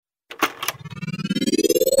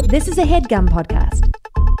This is a HeadGum podcast.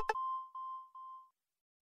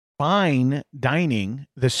 Fine Dining,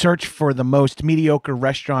 the search for the most mediocre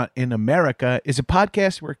restaurant in America, is a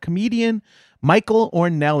podcast where comedian Michael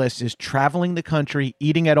Ornelas is traveling the country,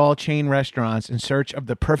 eating at all chain restaurants in search of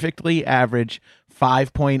the perfectly average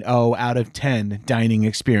 5.0 out of 10 dining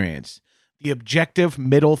experience, the objective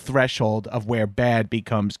middle threshold of where bad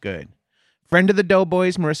becomes good. Friend of the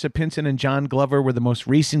Doughboys, Marissa Pinson and John Glover were the most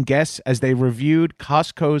recent guests as they reviewed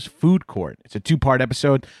Costco's food court. It's a two-part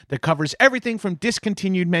episode that covers everything from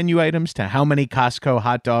discontinued menu items to how many Costco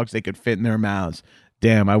hot dogs they could fit in their mouths.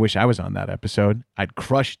 Damn, I wish I was on that episode. I'd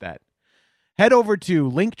crush that. Head over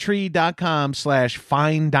to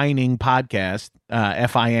linktree.com/fine dining podcast,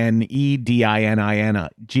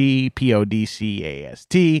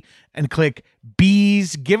 FINEDININGPODCAST, and click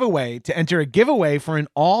Bees Giveaway to enter a giveaway for an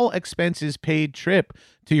all expenses paid trip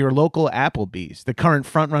to your local Applebee's, the current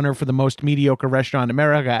frontrunner for the most mediocre restaurant in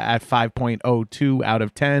America at 5.02 out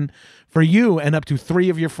of 10 for you and up to 3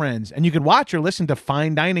 of your friends. And you can watch or listen to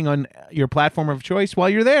Fine Dining on your platform of choice while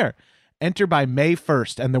you're there. Enter by May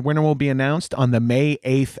 1st, and the winner will be announced on the May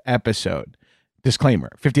 8th episode.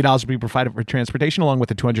 Disclaimer, $50 will be provided for transportation along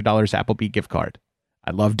with a $200 Applebee gift card.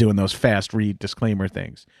 I love doing those fast read disclaimer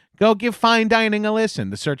things. Go give Fine Dining a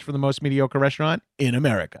listen. The search for the most mediocre restaurant in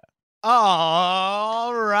America.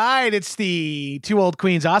 All right, it's the Two Old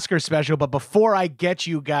Queens Oscar special, but before I get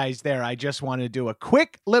you guys there, I just want to do a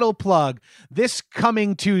quick little plug. This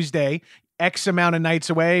coming Tuesday, X amount of nights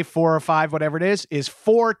away, 4 or 5, whatever it is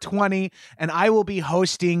 420, and I will be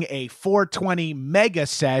hosting a 420 mega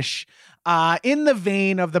sesh in the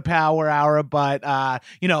vein of the Power Hour, but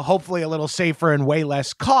hopefully a little safer and way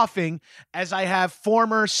less coughing, as I have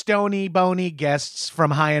former Stony Boney guests from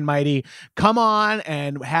High and Mighty come on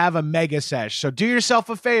and have a mega sesh. So do yourself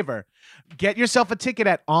a favor. Get yourself a ticket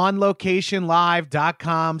at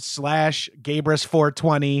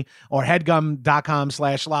onlocationlive.com/Gabrus420 or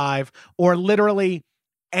headgum.com/live, or literally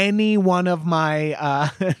any one of my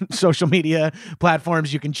social media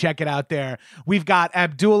platforms. You can check it out there. We've got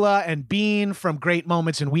Abdullah and Bean from Great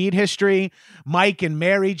Moments in Weed History, Mike and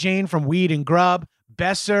Mary Jane from Weed and Grub,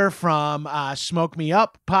 Besser from Smoke Me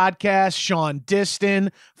Up podcast, Sean Diston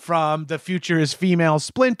from The Future is Female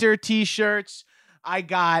Splinter t-shirts. I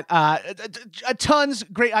got tons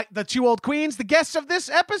great. The Two Old Queens, the guests of this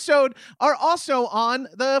episode, are also on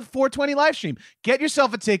the 420 live stream. Get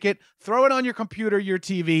yourself a ticket, throw it on your computer, your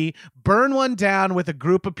TV, burn one down with a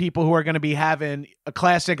group of people who are going to be having a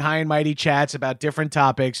classic High and Mighty chats about different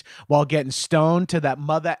topics while getting stoned to that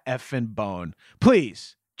mother effing bone.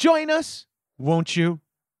 Please join us, won't you?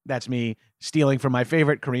 That's me stealing from my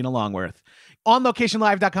favorite Karina Longworth.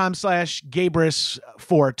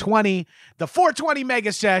 OnLocationLive.com/Gabrus420. The 420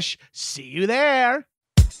 Mega Sesh. See you there.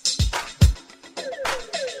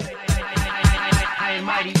 High and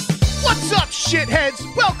Mighty. What's up, shitheads?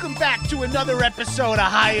 Welcome back to another episode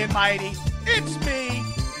of High and Mighty. It's me,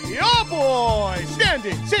 your boy,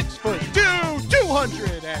 standing 6'2",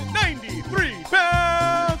 293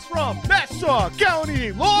 pounds from Nassau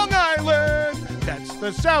County, Long Island. That's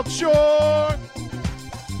the South Shore.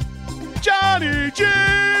 Johnny G,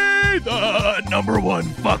 the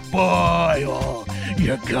 #1 fuckboy. All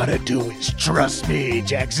you gotta do is trust me,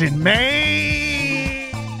 Jackson,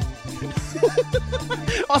 Maine.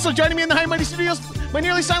 Also joining me in the High and Mighty Studios, my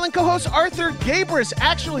nearly silent co-host Arthur Gabrus,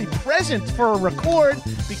 actually present for a record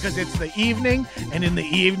because it's the evening, and in the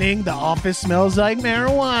evening the office smells like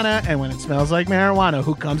marijuana, and when it smells like marijuana,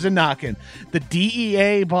 who comes a knocking? The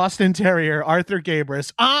DEA Boston Terrier, Arthur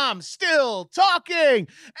Gabrus. I'm still talking,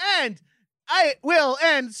 and I will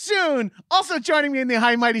end soon. Also joining me in the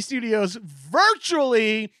High and Mighty Studios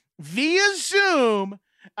virtually via Zoom.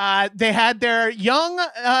 They had their young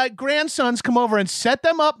grandsons come over and set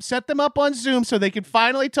them up on Zoom so they could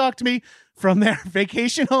finally talk to me from their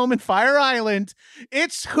vacation home in Fire Island.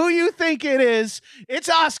 It's who you think it is. It's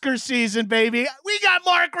Oscar season, baby. We got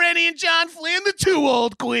Mark, Rennie, and John Flynn, the Two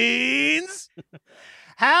Old Queens.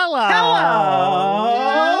 Hello.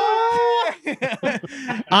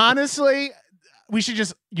 Honestly, we should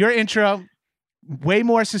just, your intro, way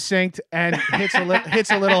more succinct and hits a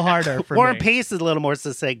little harder for War me. Peace is a little more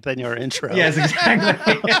succinct than your intro. Yes,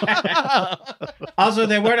 exactly. Also,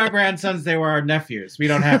 they weren't our grandsons, they were our nephews. We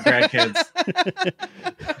don't have grandkids.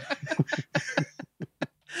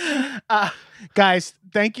 Guys,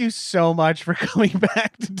 thank you so much for coming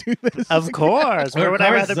back to do this. Of course. Where would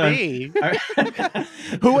I rather be?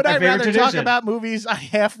 Who would I favorite rather talk tradition. about movies I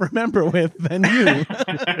half remember with than you?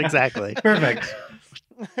 Exactly. Perfect.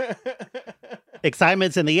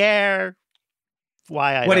 Excitement's in the air.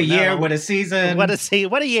 Why I What a don't year, know. what a season. What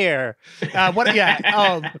a year.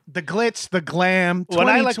 The glitz, the glam. When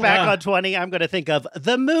I look 2020 back on 20, I'm going to think of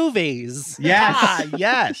the movies. Yes.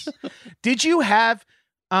 yes. Did you have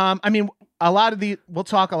we'll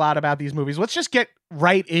talk a lot about these movies. Let's just get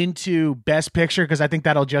right into Best Picture, because I think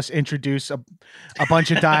that'll just introduce a bunch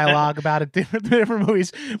of dialogue about it, different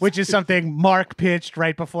movies, which is something Mark pitched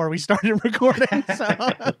right before we started recording.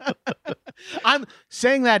 So I'm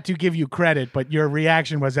saying that to give you credit, but your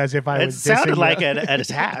reaction was as if I It was sounded dissing like you. an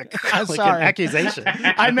attack, I'm like sorry. an accusation.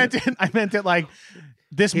 I meant it like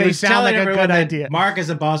this He may was sound telling like a everyone good that idea. Mark is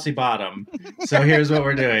a bossy bottom. So here's what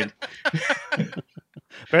we're doing.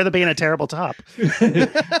 Better than being a terrible top.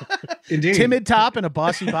 Indeed. Timid top and a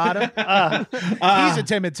bossy bottom. He's a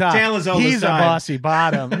timid top. Tale as old as He's a time. bossy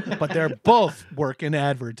bottom, but they're both working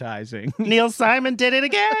advertising. Neil Simon did it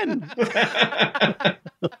again.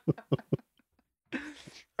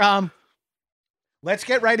 Let's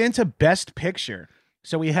get right into Best Picture.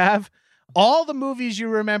 So we have all the movies you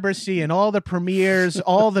remember seeing, all the premieres,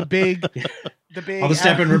 all the big All the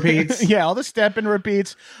step and repeats. Yeah, all the step and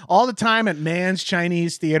repeats, all the time at Mann's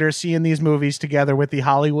Chinese Theater, seeing these movies together with the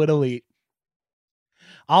Hollywood elite.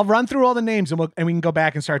 I'll run through all the names and we can go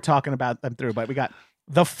back and start talking about them through. But we got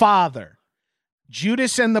The Father,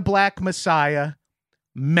 Judas and the Black Messiah,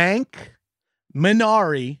 Mank,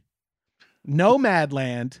 Minari,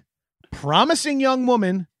 Nomadland, Promising Young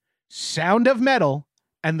Woman, Sound of Metal,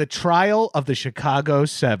 and The Trial of the Chicago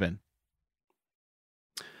 7.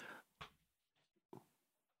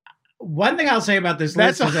 One thing I'll say about this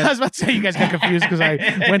That's list is I that was about to say you guys got confused because I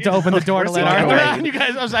went to open the door to let you Arthur are. out. And you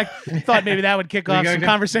guys, I was like, thought maybe that would kick off going some to-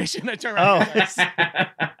 conversation. I turned around.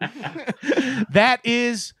 That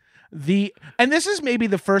is and this is maybe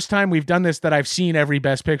the first time we've done this that I've seen every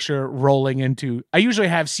Best Picture rolling into. I usually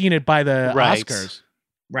have seen it by the Right. Oscars,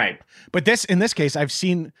 right, but in this case, I've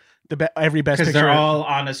seen every Best because Picture. they're all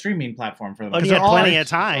on a streaming platform for the And most you had they're all- plenty of Or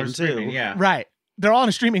time, too. streaming, yeah. right. They're all on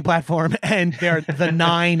a streaming platform, and they're the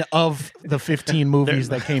 9 of the 15 movies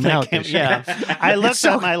that came out. this year. Yeah. I looked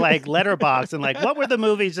So- at my letterbox and what were the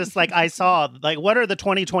movies just I saw? What are the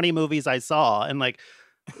 2020 movies I saw? And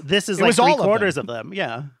this is It was all of them. 3/4 of them.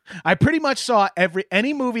 Yeah. I pretty much saw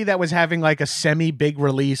any movie that was having a semi big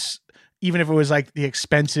release, even if it was the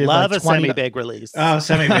expensive. Love a 20 semi-big release. Oh,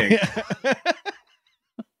 semi-big.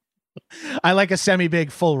 I like a semi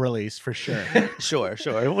big full release for sure. Sure.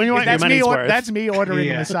 When you want your That's me. money's worth. That's me ordering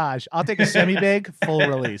a massage. I'll take a semi big full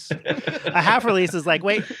release. A half release is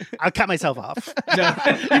wait, I'll cut myself off.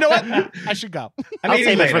 You know what? I should go. I'll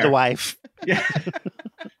save it for the wife. Yeah.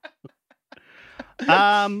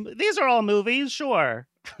 These are all movies, sure.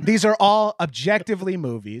 These are all objectively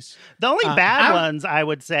movies. The only bad I- ones I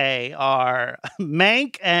would say are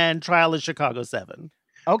Mank and Trial of Chicago 7.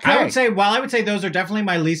 Okay. I would say, while I would say those are definitely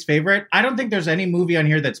my least favorite, I don't think there's any movie on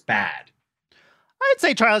here that's bad. I'd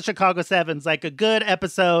say Trial of Chicago 7's a good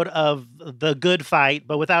episode of The Good Fight,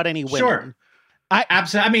 but without any women. Sure.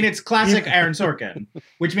 Absolutely. I mean, it's classic Aaron Sorkin,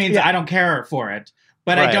 which means I don't care for it,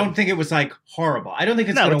 but I Right. don't think it was horrible. I don't think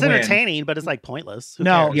it's No, going it's to win. entertaining, but it's pointless. Who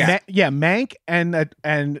No, cares? Mank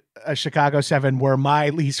and Chicago 7 were my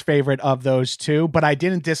least favorite of those two, but I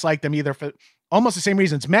didn't dislike them either for almost the same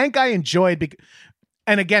reasons. Mank I enjoyed,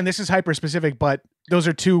 and again, this is hyper specific, but those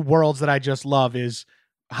are two worlds that I just love: is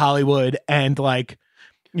Hollywood and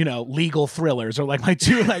legal thrillers, or my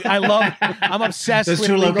two. I'm obsessed Those with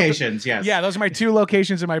two legal locations, yes. Yeah, those are my two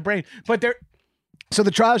locations in my brain. But so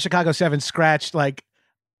the Trial of Chicago 7 scratched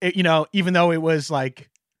even though it was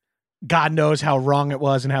God knows how wrong it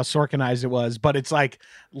was and how Sorkinized it was, but it's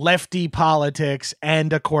lefty politics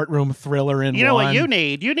and a courtroom thriller in one. You know what you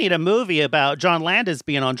need? You need a movie about John Landis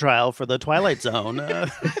being on trial for the Twilight Zone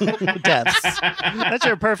deaths. That's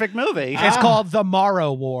your perfect movie. It's called The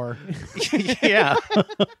Morrow War. Yeah.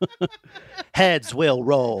 Heads will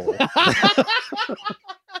roll.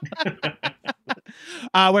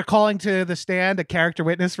 We're calling to the stand a character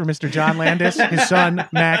witness for Mr. John Landis, his son,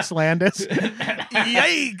 Max Landis.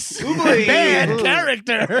 Yikes! Ooh-boy. Bad Ooh.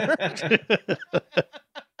 character.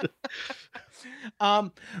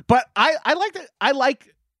 But I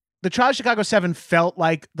like the Trial of Chicago 7 felt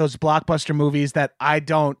like those blockbuster movies that I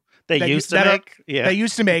don't They that used to that are- make. Yeah. They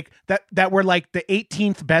used to make that were the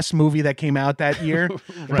 18th best movie that came out that year.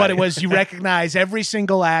 But it was, you recognize every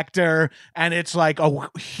single actor, and it's a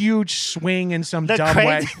huge swing in some The dumb way.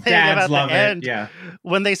 crazy thing Dads about love the it. end, Yeah.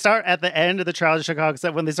 when they start at the end of the Trial of Chicago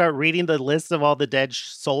 7, when they start reading the list of all the dead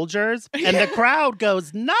soldiers, and the crowd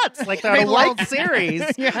goes nuts, like they're They at a World like- Series.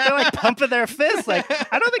 Yeah. They're pumping their fists. I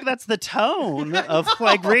don't think that's the tone of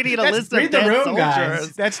reading a list read of the dead room, soldiers.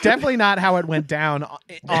 guys. That's definitely not how it went down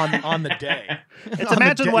on on the day. It's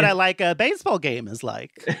imagine what a baseball game is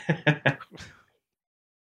like.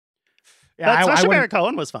 Yeah, but Sacha Baron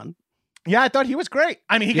Cohen was fun. Yeah, I thought he was great.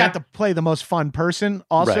 I mean, he got to play the most fun person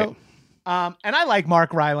also. Right. And I like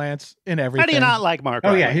Mark Rylance in everything. How do you not like Mark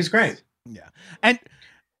Rylance? Yeah, he's great. Yeah.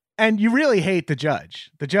 And you really hate the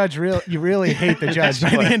judge. You really hate the judge by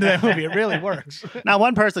the end of that movie. It really works. Now,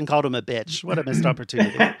 one person called him a bitch. What a missed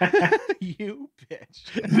opportunity. You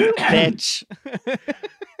bitch. You bitch.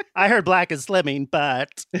 I heard black is slimming,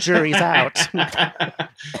 but jury's out.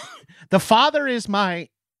 The Father was my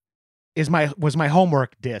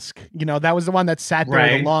homework disc. You know, that was the one that sat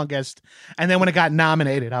there the longest. And then when it got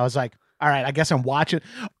nominated, I was like, all right, I guess I'm watching.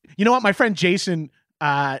 You know what? My friend Jason,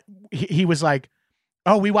 he was like,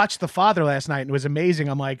 oh, we watched The Father last night and it was amazing.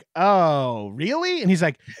 I'm like, oh, really? And he's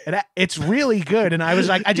like, it's really good. And I was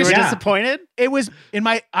like, you were disappointed? It was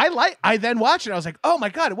I then watched it. I was like, oh my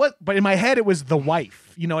God, what? But in my head, it was The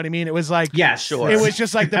Wife. You know what I mean? It was like, yeah, sure. It was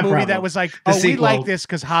just like the movie that was like, we like this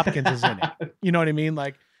because Hopkins is in it. You know what I mean?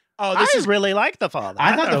 Like, oh, this is really like The Father.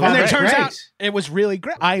 I thought The Father was turns great. out it was really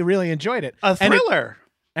great. I really enjoyed it. A thriller.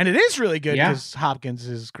 And it is really good because Hopkins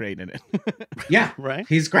is great in it. Yeah, right.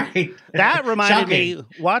 He's great. That reminded me,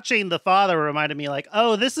 watching The Father reminded me like,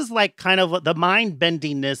 oh, this is like kind of the mind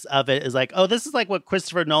bendingness of it is like, oh, this is like what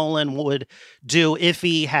Christopher Nolan would do if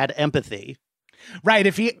he had empathy. Right.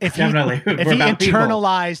 If he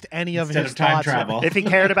internalized any of his time thoughts, travel. If he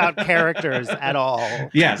cared about characters at all.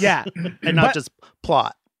 Yes. Yeah. And not just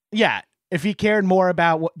plot. Yeah. If he cared more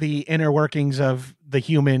about the inner workings of the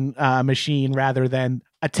human machine rather than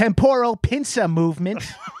a temporal pincer movement.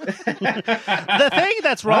 The thing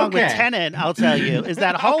that's wrong with Tenet, I'll tell you, is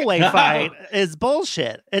that hallway fight is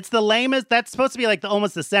bullshit. It's the lamest. That's supposed to be like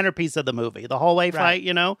almost the centerpiece of the movie, the hallway fight,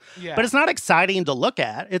 you know? Yeah. But it's not exciting to look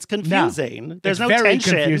at. It's confusing. No. There's it's no very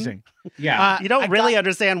tension. Confusing. Yeah. You don't really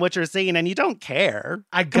understand what you're seeing and you don't care.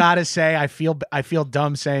 I gotta say, I feel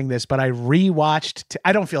dumb saying this, but I rewatched.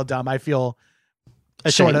 I don't feel dumb. I feel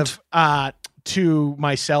ashamed. Sort of to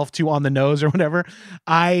myself, too on the nose or whatever.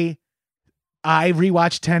 I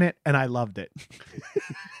rewatched Tenet and I loved it.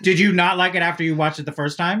 Did you not like it after you watched it the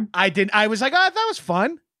first time? I didn't. I was like, oh, that was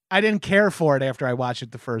fun. I didn't care for it after I watched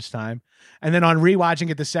it the first time. And then on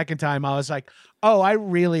rewatching it the second time, I was like, oh, I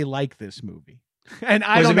really like this movie. And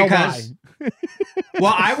I don't know why.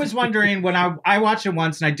 Well, I was wondering when I watched it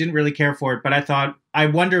once and I didn't really care for it, but I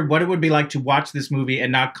wondered what it would be like to watch this movie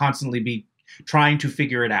and not constantly be trying to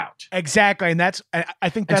figure it out. Exactly. And I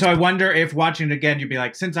think that's... And so I wonder if watching it again, you'd be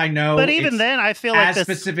like, since I know... But even then, I feel like... As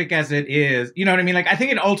specific as it is, you know what I mean? Like, I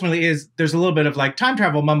think it ultimately is, there's a little bit of like time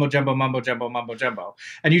travel, mumbo jumbo, mumbo jumbo, mumbo jumbo.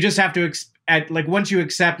 And you just have to... once you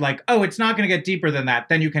accept like, oh, it's not going to get deeper than that,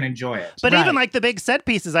 then you can enjoy it. But even like the big set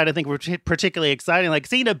pieces, I don't think were particularly exciting. Like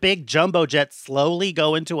seeing a big jumbo jet slowly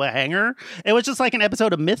go into a hangar, it was just like an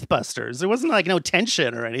episode of Mythbusters. There wasn't like no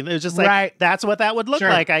tension or anything. It was just like, that's what that would look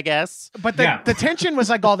like, I guess. But the tension was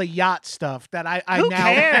like all the yacht stuff that I Who now...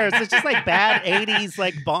 cares? It's just like bad 80s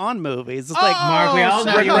like Bond movies. It's like, Mark, we all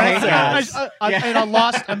know you hate us. In a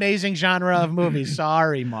lost, amazing genre of movies.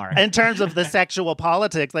 Sorry, Mark. In terms of the sexual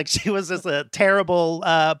politics, like she was just a terrible,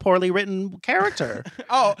 poorly written character.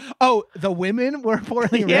 Oh, the women were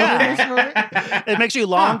poorly written in this movie? It makes you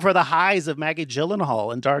long for the highs of Maggie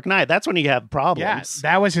Gyllenhaal in Dark Knight. That's when you have problems.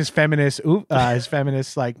 Yeah, that was his feminist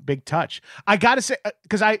like big touch. I gotta say,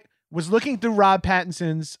 because I was looking through Rob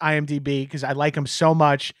Pattinson's IMDb because I like him so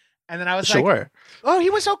much, and then I was like, oh, he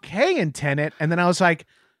was okay in Tenet, and then I was like,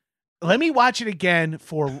 let me watch it again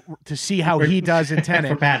to see how he does in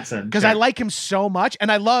Tenet. For Pattinson. Because I like him so much.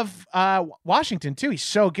 And I love Washington too. He's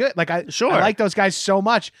so good. Like I like those guys so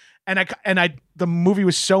much. And the movie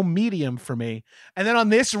was so medium for me. And then on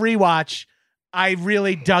this rewatch, I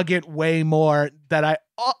really dug it way more. That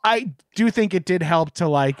I do think it did help to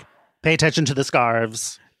like pay attention to the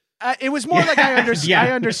scarves. It was more like I understood.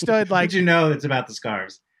 I understood like, did you know it's about the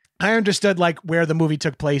scarves? I understood like where the movie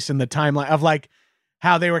took place in the timeline of like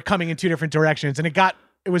how they were coming in two different directions, and it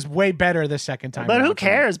was way better the second time. But who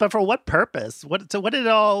cares? But for what purpose? What did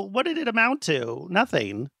it amount to?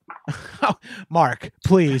 Nothing. Oh, Mark,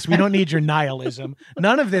 please, we don't need your nihilism.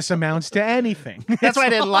 None of this amounts to anything. That's why I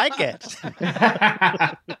didn't like it.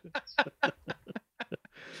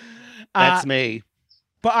 That's me.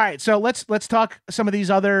 But all right, so let's talk some of these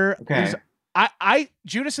other. Okay. I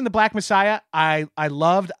Judas and the Black Messiah. I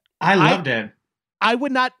loved. I loved it. I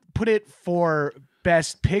would not put it for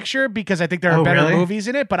Best Picture because I think there are better movies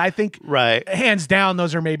in it, but I think hands down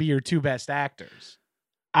those are maybe your two best actors.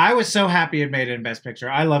 I was so happy it made it in Best Picture.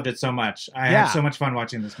 I loved it so much. I had so much fun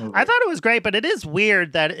watching this movie. I thought it was great, but it is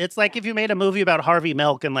weird that it's like if you made a movie about Harvey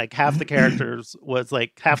Milk and like half the characters was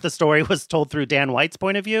like half the story was told through Dan White's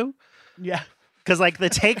point of view. Yeah. Because like the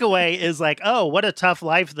takeaway is like, oh, what a tough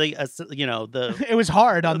life the it was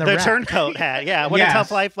hard on the turncoat had. Yeah, what a tough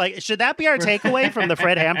life. Like, should that be our takeaway from the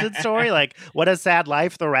Fred Hampton story? Like, what a sad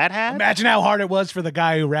life the rat had. Imagine how hard it was for the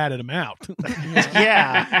guy who ratted him out.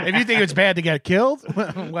 Yeah, if you think it's bad to get killed,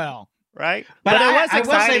 well, right. But it was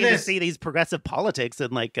exciting to see these progressive politics in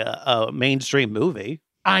like a mainstream movie.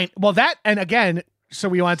 That, and again, so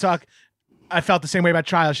we want to talk. I felt the same way about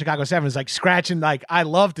Trial of Chicago 7. It's like scratching, like, I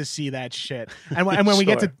love to see that shit. And when we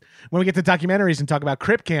get to documentaries and talk about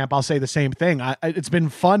Crip Camp, I'll say the same thing. It's been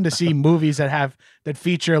fun to see movies that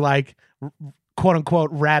feature like quote unquote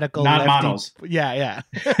radical not models. Yeah.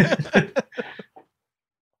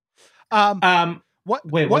 What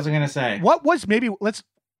was I gonna say? What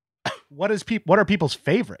are people's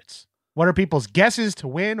favorites? What are people's guesses to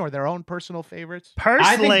win or their own personal favorites?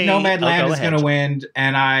 Personally, I think Nomadland is going to win,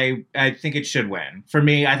 and I think it should win. For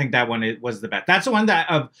me, I think that one was the best. That's the one that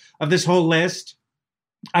of this whole list,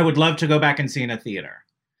 I would love to go back and see in a theater,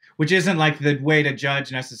 which isn't like the way to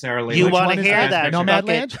judge necessarily. You want to hear that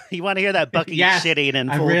Nomadland? You want to hear that Bucky shitting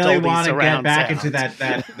and full I really want to get back sounds. into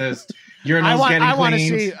that those. I want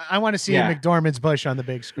to see McDormand's bush on the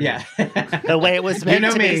big screen. Yeah. The way it was meant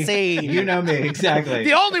to be seen. You know me, exactly.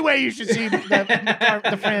 The only way you should see the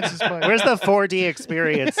Francis bush. Where's the 4D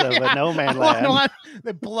experience of a Nomadland? One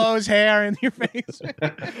that blows hair in your face.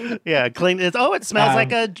 Yeah, clean. It smells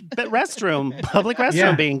like a restroom, public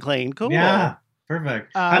restroom being cleaned. Cool. Yeah,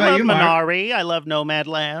 perfect. I love Minari. I love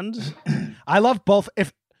Nomadland. I love both.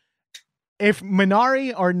 If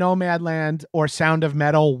Minari or Nomadland or Sound of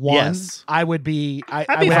Metal won, yes. I would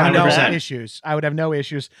have no issues. I would have no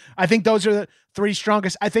issues. I think those are the three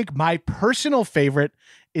strongest. I think my personal favorite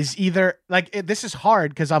is either this is hard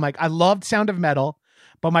because I'm like, I loved Sound of Metal,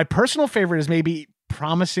 but my personal favorite is maybe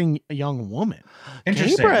Promising Young Woman.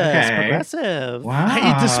 Interesting. Okay. Progressive.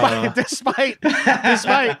 Wow. Despite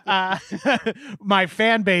my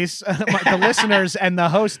fan base, the listeners and the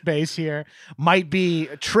host base here might be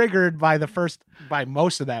triggered by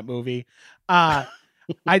most of that movie. I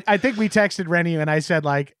think we texted Rennie and I said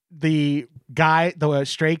like the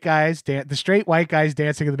straight white guys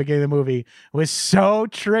dancing at the beginning of the movie was so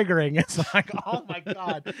triggering. It's like, oh my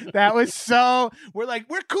God, that was so, we're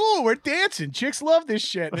cool. We're dancing. Chicks love this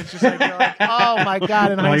shit. And it's just like, you're like, oh my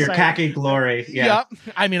God. And all your khaki glory. Yeah. Yep.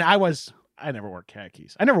 I mean, I never wore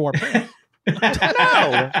khakis. I never wore pants. No,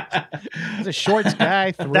 I was a shorts guy.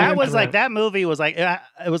 That movie was like,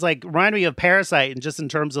 it was like reminded me of Parasite, and just in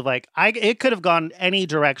terms of like, it could have gone any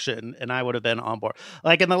direction, and I would have been on board.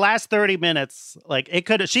 Like in the last 30 minutes, like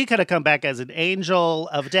she could have come back as an angel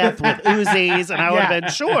of death with Uzis, and I would have been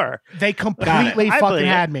sure. They completely fucking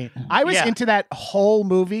had me. I was into that whole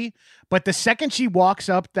movie. But the second she walks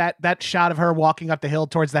up, that shot of her walking up the hill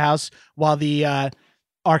towards the house while the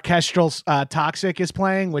orchestral Toxic is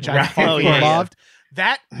playing, which I fucking loved.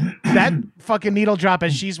 That fucking needle drop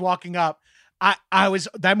as she's walking up.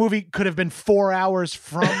 That movie could have been 4 hours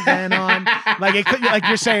from then on. Like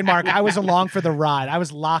you're saying, Mark, I was along for the ride. I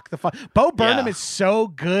was locked the fuck. Bo Burnham is so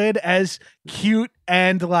good as cute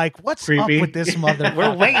and like, what's creepy up with this mother?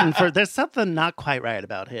 We're waiting there's something not quite right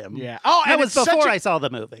about him. Yeah. Oh, and it was before I saw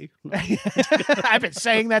the movie. I've been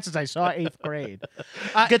saying that since I saw 8th grade.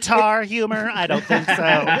 Guitar humor? I don't think so.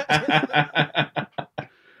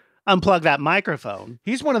 Unplug that microphone.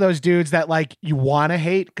 He's one of those dudes that like you want to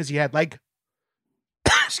hate because he had like,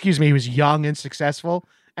 he was young and successful.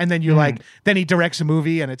 And then you're like, then he directs a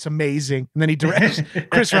movie and it's amazing. And then he directs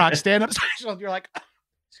Chris Rock's stand-up special. And you're like,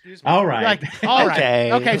 excuse me. All right. You're like, all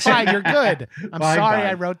right. Okay, fine. You're good. I'm sorry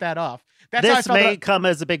I wrote that off. This may come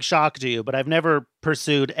as a big shock to you, but I've never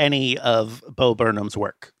pursued any of Bo Burnham's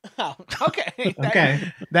work. Oh, okay.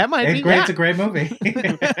 Okay. That might be great. It's a great movie.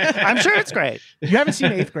 I'm sure it's great. You haven't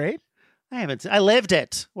seen 8th grade? I haven't. I lived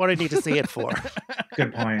it. What do I need to see it for?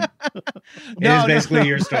 Good point. It is basically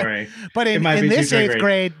your story. But in this 8th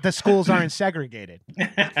grade, the schools aren't segregated.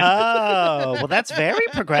 Oh, well, that's very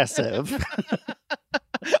progressive.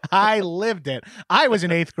 I lived it. I was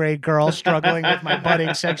an 8th grade girl struggling with my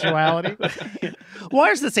budding sexuality.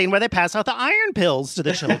 Where's the scene where they pass out the iron pills to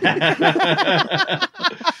the children?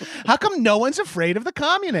 How come no one's afraid of the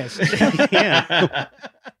communists? Yeah.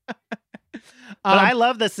 But I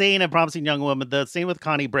love the scene in Promising Young Woman, the scene with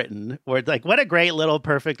Connie Britton, where it's like, what a great little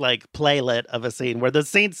perfect like playlet of a scene where the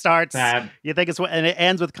scene starts, you think it's, and it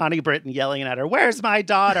ends with Connie Britton yelling at her, "Where's my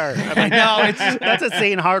daughter?" I'm like, no, that's a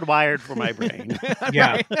scene hardwired for my brain.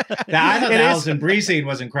 Yeah. I thought the Alison Brie scene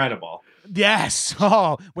was incredible. Yes.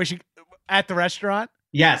 Oh, was she at the restaurant?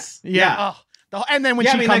 Yes. Yeah. Oh. And then when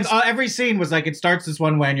she comes, like, every scene was like, it starts this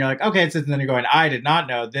one way, and you're like, okay, and then you're going, I did not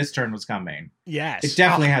know this turn was coming. Yes, it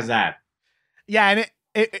definitely has that. Yeah, and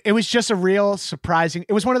it was just a real surprising.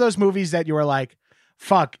 It was one of those movies that you were like,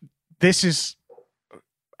 "Fuck, this is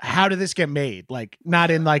how did this get made?" Like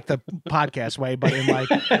not in like the podcast way, but in like,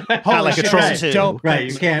 holy like shit, a Troll this is dope. Right,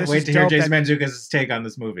 you can't wait to hear Jason Mantzoukas' take on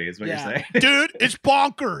this movie. Is what you're saying, dude. It's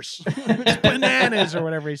bonkers. It's bananas or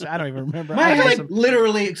whatever he said. I don't even remember. My head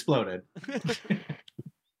literally exploded.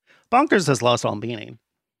 Bonkers has lost all meaning.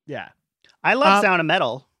 Yeah, I love Sound of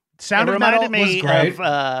Metal. Sound of Metal reminded me was great.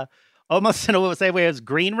 of almost in a same way as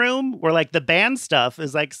Green Room, where like the band stuff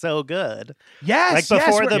is like so good. Yes, like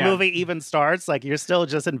before the movie even starts, like you're still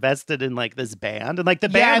just invested in like this band, and like the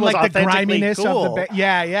band and was like the griminess cool. of the band.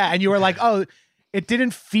 Yeah, and you were like, oh, it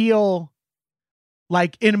didn't feel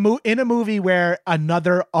like in a movie where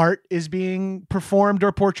another art is being performed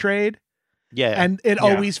or portrayed. Yeah, and it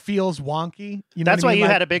always feels wonky. You know, that's why you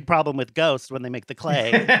like, had a big problem with Ghost when they make the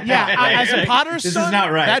clay. As a Potter's son, this is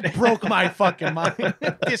not right. That broke my fucking mind.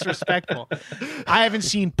 Disrespectful. I haven't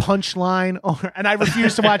seen Punchline, and I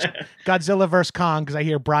refuse to watch Godzilla vs. Kong because I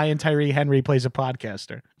hear Brian Tyree Henry plays a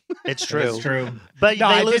podcaster. It's true. It's true. But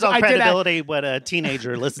they lose all credibility when a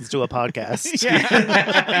teenager listens to a podcast.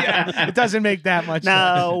 Yeah. It doesn't make that much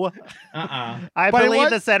sense. I believe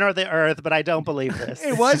the center of the earth, but I don't believe this.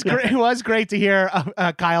 It was great to hear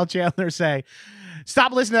Kyle Chandler say,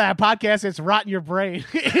 "Stop listening to that podcast. It's rotting your brain."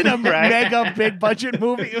 In a mega big budget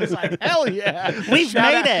movie. It was like, hell yeah. We've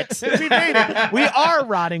made it. We made it. We are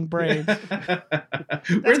rotting brains.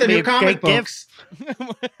 We're the new comic books.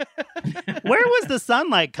 Where was the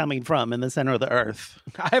sunlight coming from in the center of the earth?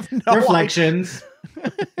 I have no reflections.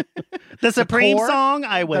 The Supreme song,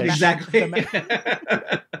 I wish. Exactly.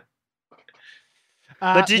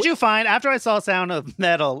 But did you find, after I saw Sound of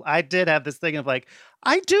Metal, I did have this thing of like,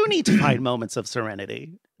 I do need to find moments of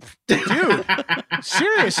serenity. Dude,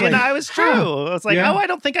 seriously. And I was true. I was like, I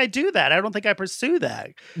don't think I do that. I don't think I pursue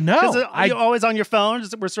that. No. You're always on your phone.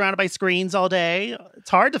 We're surrounded by screens all day. It's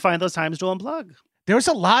hard to find those times to unplug. There was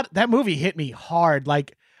a lot. That movie hit me hard.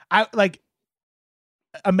 Like,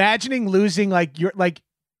 imagining losing, like,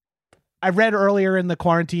 I read earlier in the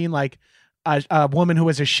quarantine, like, a woman who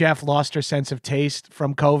was a chef lost her sense of taste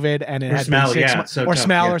from COVID, and it had been 6 months, or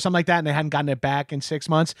smell or something like that, and they hadn't gotten it back in 6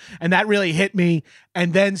 months, and that really hit me.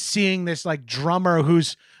 And then seeing this like drummer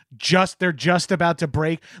who's they're just about to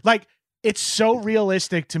break, like it's so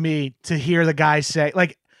realistic to me to hear the guy say,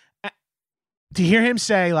 like, to hear him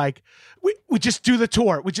say like, we just do the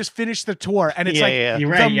tour. We just finish the tour. And it's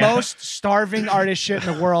most starving artist shit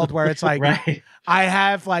in the world, where it's like, I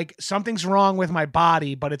have like, something's wrong with my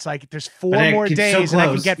body, but it's like, there's 4 more days and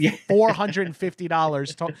I can get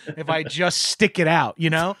 $450 if I just stick it out,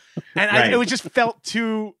 you know? And it was just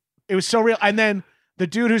it was so real. And then the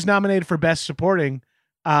dude who's nominated for Best Supporting,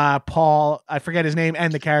 Paul, I forget his name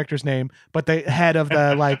and the character's name, but the head of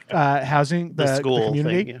the like housing, the school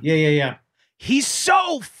community. Thing, yeah. He's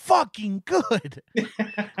so fucking good.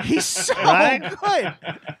 He's so good.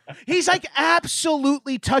 He's like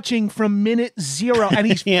absolutely touching from minute 0,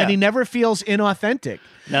 and and he never feels inauthentic.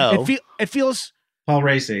 No, it feels Paul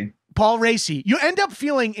Raci. You end up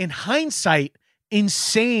feeling, in hindsight,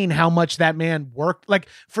 insane how much that man worked. Like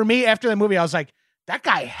for me, after the movie, I was like, that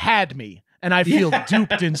guy had me. And I feel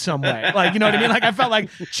duped in some way. Like, you know what I mean? Like, I felt like,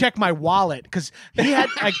 check my wallet. Because he had,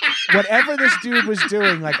 like, whatever this dude was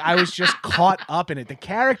doing, like, I was just caught up in it. The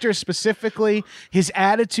character specifically, his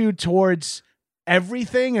attitude towards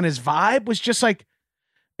everything and his vibe was just like,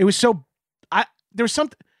 it was so, there was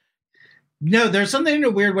something. No, there's something in a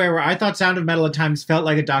weird way where I thought Sound of Metal at times felt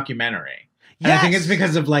like a documentary. And I think it's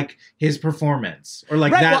because of, like, his performance. Or,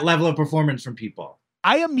 like, level of performance from people.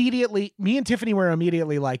 Me and Tiffany were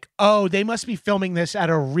immediately like, oh, they must be filming this at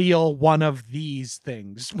a real one of these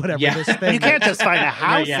things, whatever this thing. You can't just find a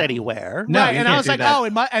house anywhere. No, and I was like,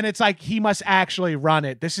 and it's like, he must actually run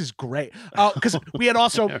it. This is great. Oh, because we had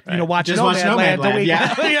also, watched Nomadland the week.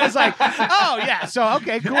 Yeah. I was like, oh, yeah, so,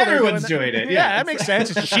 okay, cool. Everyone's doing it. Yeah, that makes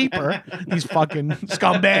sense. It's cheaper. These fucking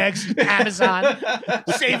scumbags, Amazon,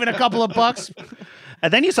 saving a couple of bucks.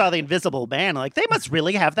 And then you saw the Invisible Man. Like, they must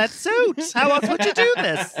really have that suit. How else would you do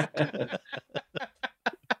this?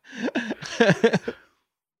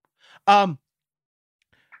 Well,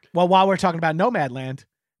 while we're talking about Nomadland,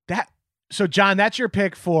 So John, that's your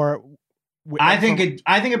pick for. I think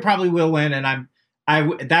it probably will win, and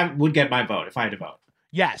that would get my vote if I had to vote.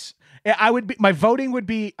 Yes. I would be, my voting would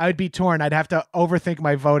be, I would be torn. I'd have to overthink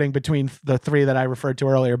my voting between the three that I referred to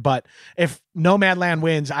earlier. But if Nomadland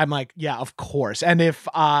wins, I'm like, yeah, of course. And if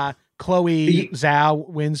Chloe Zhao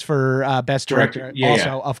wins for best director,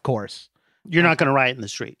 of course. You're not going to riot in the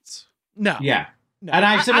streets. No. Yeah. No. And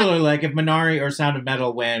I similarly, like, if Minari or Sound of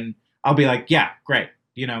Metal win, I'll be like, yeah, great.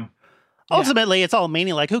 You know? Ultimately, it's all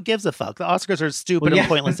meaning. Like, who gives a fuck? The Oscars are stupid and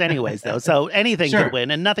pointless anyways, though. So anything could win,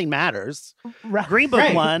 and nothing matters. Green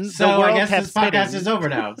Book won. So the world I guess kept this podcast spinning. is over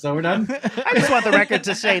now. So we're done. I just want the record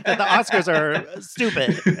to state that the Oscars are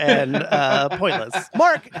stupid and pointless.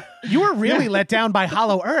 Mark, you were really let down by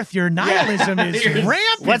Hollow Earth. Your nihilism is rampant.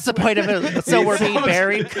 What's the point of it? So we're being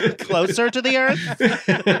buried closer to the earth?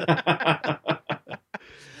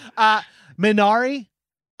 Minari,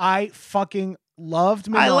 I fucking loved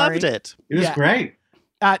Minari. I loved it. It was great.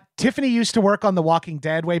 Tiffany used to work on The Walking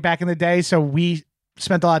Dead way back in the day, so we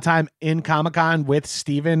spent a lot of time in Comic-Con with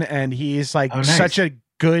Steven, and he's like such a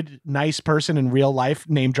good, nice person in real life,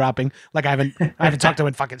 name dropping. Like I haven't talked to him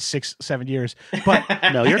in fucking 6-7 years. But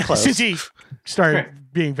no, you're close. Since he started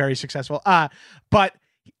being very successful. But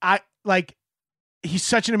I like he's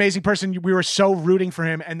such an amazing person. We were so rooting for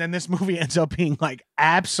him. And then this movie ends up being like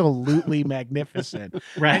absolutely magnificent.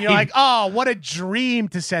 Right. And you're like, oh, what a dream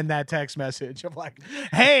to send that text message of like,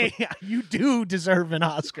 hey, you do deserve an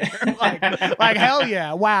Oscar. like, hell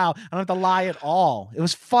yeah. Wow. I don't have to lie at all. It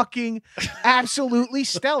was fucking absolutely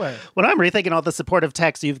stellar. When I'm rethinking all the supportive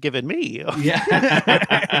texts you've given me.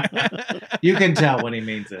 Yeah. You can tell when he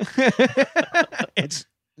means it. It's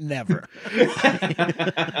never.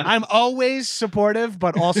 I'm always supportive,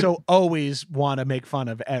 but also always want to make fun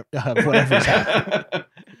of whatever's happening.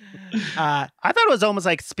 I thought it was almost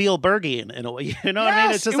like Spielbergian in a way. You know what I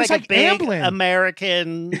mean? It's just like a big Amblin.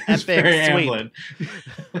 American epic sweep.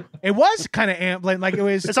 It was kind of Amblin. Like it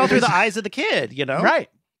was. It's all through the eyes of the kid, you know? Right.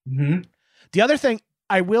 Mm-hmm. The other thing,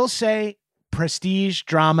 I will say, prestige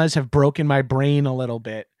dramas have broken my brain a little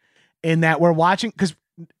bit in that we're watching, because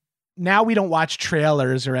now we don't watch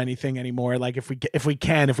trailers or anything anymore. Like if we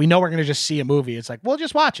know we're going to just see a movie, it's like, we'll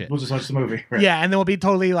just watch it. We'll just watch the movie. Right. Yeah. And then we'll be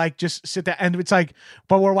totally like, just sit there. And it's like,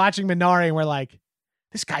 but we're watching Minari and we're like,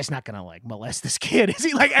 this guy's not going to like molest this kid. Is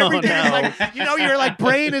he like everything? No. Like, you know, your like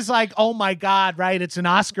brain is like, oh my God, right. It's an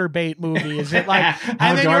Oscar bait movie. Is it like, how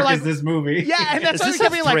and then dark you're like, is this movie? Yeah. And that's is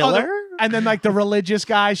what this it's a thriller? like, and then like the religious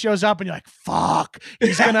guy shows up and you're like, fuck,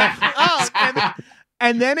 he's going to,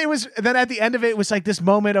 and then at the end of it was like this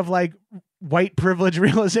moment of like white privilege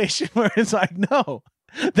realization where it's like, no,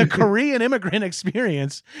 the Korean immigrant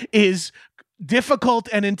experience is difficult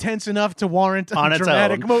and intense enough to warrant a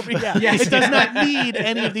dramatic movie. Yeah. Yes. It does not need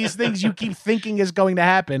any of these things you keep thinking is going to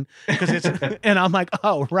happen, because it's, and I'm like,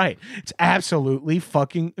 oh, right. It's absolutely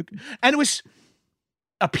fucking, and it was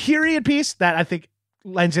a period piece that I think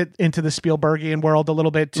lends it into the Spielbergian world a little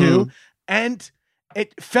bit too. Mm. And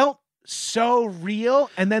it felt so real,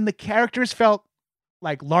 and then the characters felt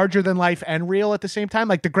like larger than life and real at the same time.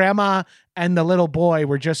 Like the grandma and the little boy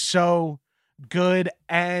were just so good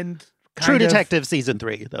and True Detective season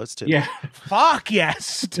 3, those two. Yeah. Fuck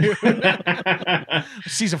yes, dude.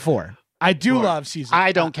 Season 4. I do love season.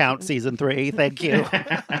 I don't count season 3. Thank you.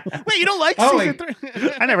 Wait, you don't like season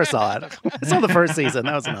 3? I never saw it. I saw the first season.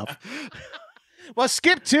 That was enough. Well,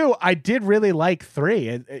 skip 2. I did really like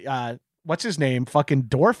 3. What's his name? Fucking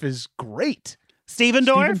Dorff is great. Steven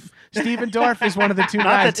Dorff? Steven Dorff is one of the two Not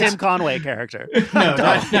guys. the Tim Conway character.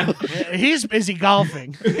 No. He's busy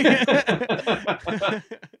golfing.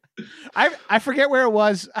 I forget where it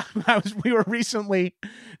was. We were recently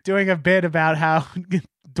doing a bit about how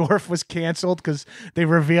Dorff was canceled because they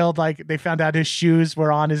revealed, like, they found out his shoes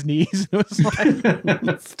were on his knees. It was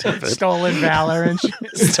like stolen valor and shit.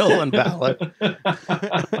 Stolen valor.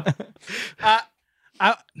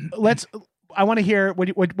 I want to hear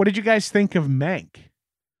what did you guys think of Mank?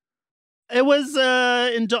 It was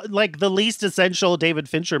like the least essential David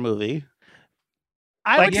Fincher movie.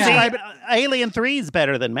 I would describe it. Alien 3 is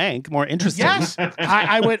better than Mank, more interesting. Yes,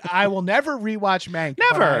 I will never rewatch Mank.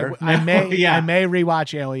 Never. I may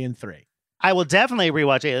rewatch Alien 3. I will definitely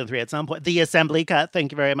rewatch Alien 3 at some point. The assembly cut,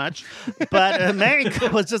 thank you very much. But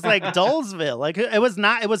Mank was just like Dullsville. Like it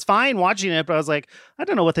was fine watching it, but I was like, I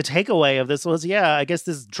don't know what the takeaway of this was. Yeah, I guess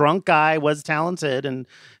this drunk guy was talented and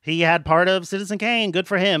he had part of Citizen Kane. Good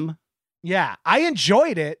for him. Yeah, I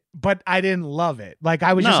enjoyed it, but I didn't love it. Like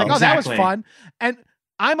I was just like, oh, that was fun. And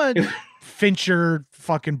I'm a Fincher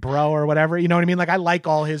fucking bro or whatever. You know what I mean? Like I like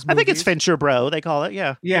all his movies. I think it's Fincher bro. They call it.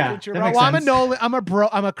 Yeah. Fincher bro. Well, I'm a Nolan. I'm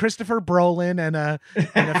a Christopher Brolin and a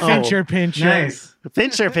Fincher Pincher. Nice.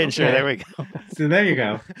 Fincher. Okay. There we go. So there you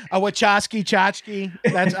go. A Wachowski Chachki.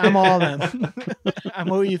 I'm all them. I'm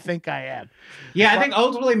who you think I am. Yeah, I think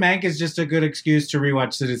ultimately Mank is just a good excuse to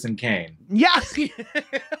rewatch Citizen Kane. Yeah.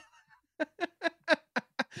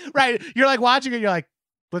 Right. You're like watching it. You're like,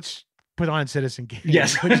 let's put on Citizen Kane.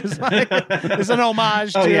 Yes. Which is like it's an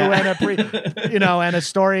homage to and a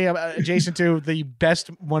story adjacent to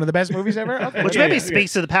one of the best movies ever. Okay. Which maybe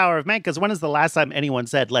speaks to the power of Mank, because when is the last time anyone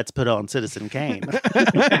said, let's put on Citizen Kane?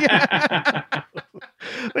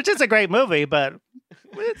 Which is a great movie, but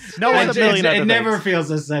it never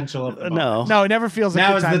feels essential. No, it never feels like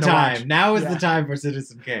now is the time. Now is the time for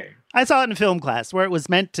Citizen Kane. I saw it in film class where it was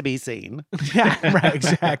meant to be seen. Yeah, right,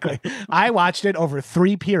 exactly. I watched it over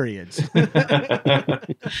 3 periods. Did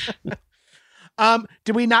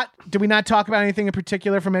we not talk about anything in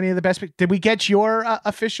particular from any of the best? Did we get your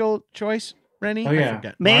official choice, Rennie? Oh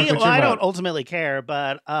yeah, me. Well, I don't ultimately care,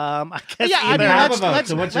 but I guess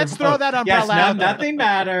let's throw that umbrella out. Nothing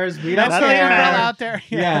matters. Let's throw the umbrella out there.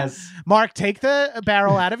 Yeah. Yes, Mark, take the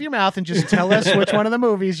barrel out of your mouth and just tell us which one of the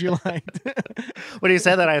movies you liked. When you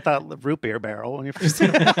said that, I thought root beer barrel. When you first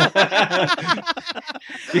said one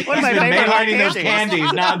of my favorite those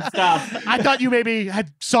candies nonstop. I thought you maybe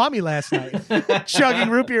saw me last night chugging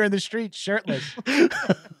root beer in the street shirtless.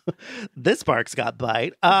 This Mark's got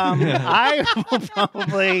bite. I will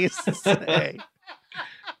probably say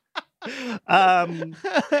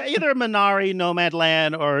either Minari,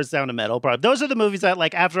 Nomadland, or Sound of Metal. Probably. Those are the movies that,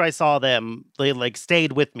 like, after I saw them, they like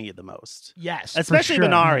stayed with me the most. Yes, especially for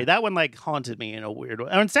sure. Minari. That one like haunted me in a weird way.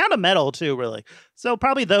 And Sound of Metal too, really. So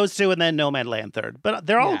probably those two, and then Nomadland third. But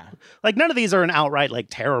they're all like, none of these are an outright like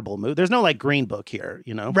terrible movie. There's no like Green Book here,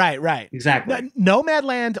 you know? Right, exactly.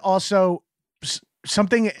 Nomadland also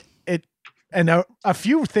something. And a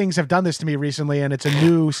few things have done this to me recently, and it's a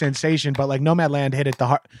new sensation, but like Nomadland hit it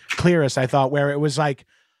the clearest, I thought, where it was like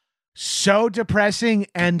so depressing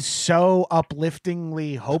and so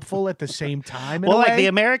upliftingly hopeful at the same time. Well, like the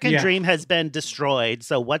American dream has been destroyed,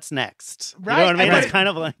 so what's next? Right. You know what I mean? It's kind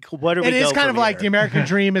of like, what are we? It is kind of like the American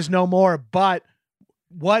dream is no more, but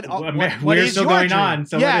what we're is still your going dream? on.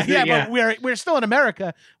 So but we're still in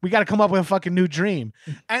America. We got to come up with a fucking new dream.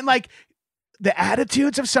 And like the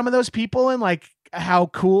attitudes of some of those people, and like how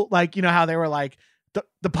cool, like, you know, how they were like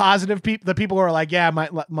the positive people, the people who are like, yeah,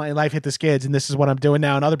 my life hit the skids and this is what I'm doing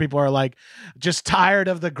now. And other people are like, just tired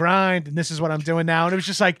of the grind and this is what I'm doing now. And it was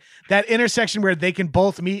just like that intersection where they can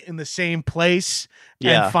both meet in the same place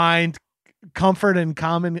and find comfort and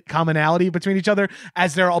commonality between each other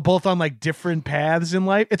as they're all both on like different paths in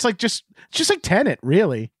life. It's like just like Tenet,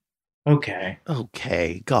 really. Okay,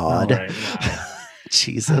 God. Right, wow.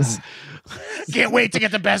 Jesus. Can't wait to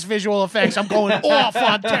get the best visual effects. I'm going off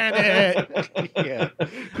on Tenet. Yeah.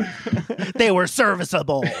 They were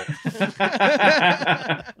serviceable. They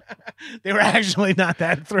were actually not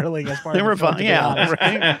that thrilling as part they of were the film, fun.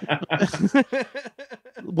 Yeah. Right?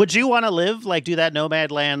 Would you want to live like do that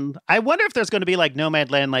Nomadland? I wonder if there's going to be like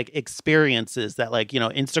Nomadland like experiences that like, you know,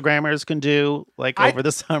 Instagrammers can do like over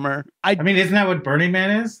the summer. I mean, isn't that what Burning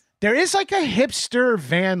Man is? There is like a hipster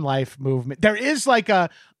van life movement. There is like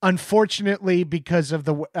unfortunately, because of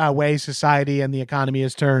the way society and the economy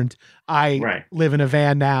has turned, I live in a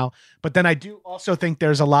van now. But then I do also think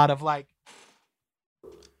there's a lot of like,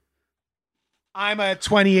 I'm a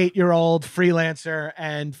 28-year-old freelancer,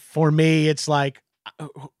 and for me, it's like,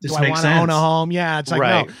 do I want to own a home? Yeah, it's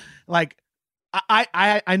like no, like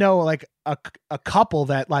I know like a couple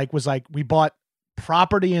that like was like, we bought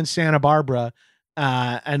property in Santa Barbara.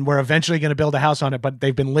 And we're eventually going to build a house on it, but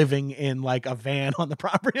they've been living in like a van on the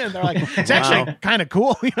property, and they're like, it's actually kind of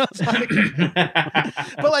cool, you know. It's like,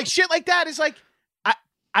 but like shit like that is like,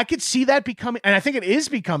 I could see that becoming, and I think it is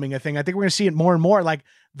becoming a thing. I think we're going to see it more and more, like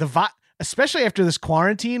especially after this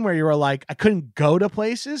quarantine, where you were like, I couldn't go to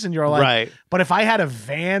places, and you're like, but if I had a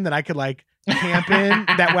van that I could like camp in,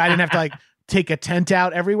 that way I didn't have to like take a tent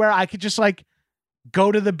out everywhere, I could just like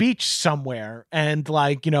go to the beach somewhere, and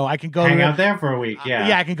like, you know, I can go hang out there for a week.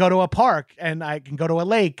 Yeah, I can go to a park, and I can go to a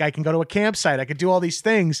lake, I can go to a campsite, I could do all these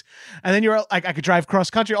things, and then you're like, I could drive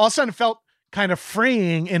cross country. All of a sudden, it felt kind of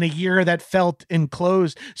freeing in a year that felt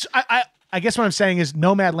enclosed. So I guess what I'm saying is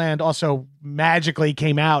Nomadland also magically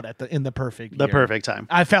came out in the perfect time.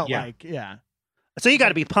 I felt like So you got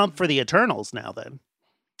to be pumped for the Eternals now, then.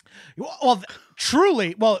 Well,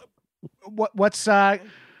 truly. Well, what's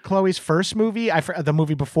Chloe's first movie? The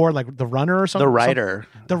movie before, like The Runner or something.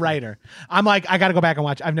 The Writer. I'm like, I got to go back and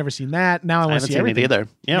watch. I've never seen that. Now I want to see everything. It either.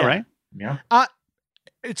 Yeah, right. Yeah.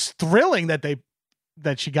 It's thrilling that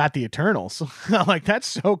she got the Eternals. Like, that's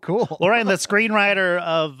so cool. Well, right, and the screenwriter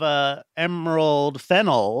of Emerald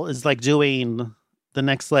Fennel is like doing the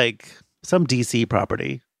next like some DC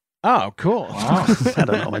property. Oh, cool. Wow. I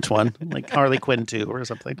don't know which one, like Harley Quinn 2 or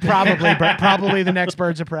something. Probably the next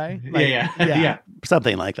Birds of Prey. Like, yeah.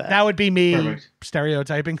 Something like that. That would be me. Perfect.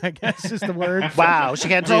 Stereotyping, I guess, is the word. Wow, she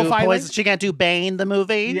can't do Profiling? Poison. She can't do Bane the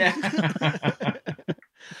movie. Yeah.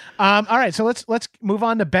 All right, so let's move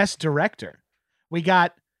on to Best Director. We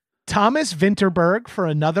got Thomas Vinterberg for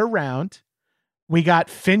Another Round. We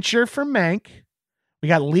got Fincher for Mank. We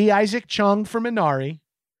got Lee Isaac Chung for Minari.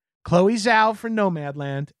 Chloe Zhao for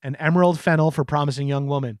Nomadland, and Emerald Fennel for Promising Young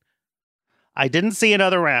Woman. I didn't see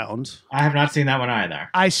Another Round. I have not seen that one either.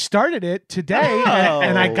 I started it today,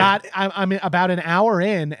 and I'm about an hour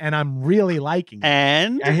in, and I'm really liking it.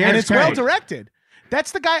 And it's well directed.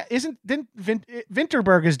 That's the guy.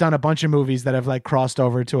 Vinterberg has done a bunch of movies that have like crossed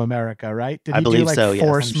over to America, right? Did he believe do like so, yes,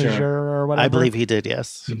 Force I'm Majeure sure. or whatever? I believe he did,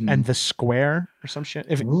 yes. And The Square or some shit.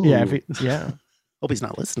 Yeah. Hope he's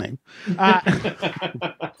not listening.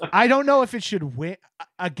 I don't know if it should win.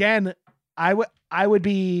 Again, I don't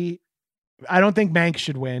think Mank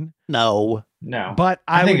should win. No. But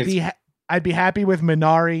I'd be happy with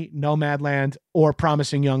Minari, Nomadland, or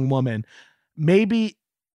Promising Young Woman. Maybe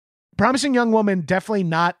Promising Young Woman, definitely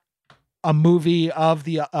not a movie of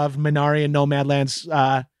Minari and Nomadland's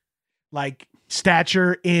like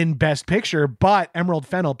stature in Best Picture, but Emerald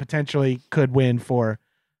Fennel potentially could win for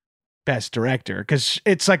Best Director because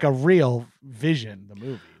it's like a real vision. The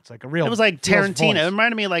movie, it's like a real. It was like Tarantino. It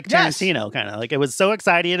reminded me of like Tarantino, kind of like it was so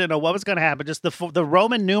exciting. I didn't know what was going to happen. Just the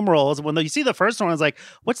Roman numerals. When you see the first one, I was like,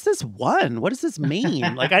 "What's this one? What does this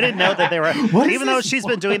mean?" Like I didn't know that they were. Even though she's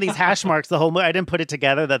been doing these hash marks the whole movie, I didn't put it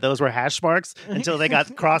together that those were hash marks until they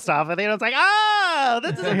got crossed off of it. And I was like, "Oh,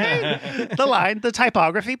 this is amazing." The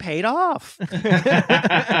typography paid off.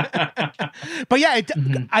 But yeah,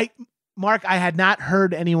 Mark, I had not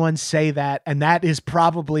heard anyone say that, and that is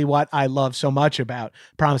probably what I love so much about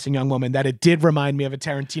Promising Young Woman, that it did remind me of a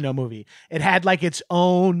Tarantino movie. It had like its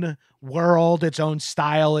own world, its own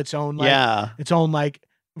style, its own like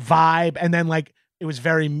vibe, and then like it was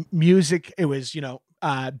very music. It was,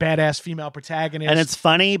 badass female protagonist. And it's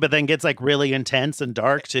funny, but then gets like really intense and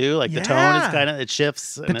dark too. Like the tone is kind of, it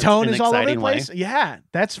shifts. The tone is all over the place. Way. Yeah,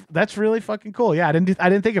 that's really fucking cool. Yeah, I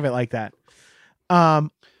didn't think of it like that.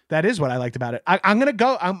 That is what I liked about it. I'm gonna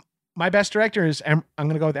go. My best director is. I'm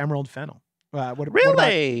gonna go with Emerald Fennel.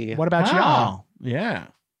 Really? What about y'all? Yeah,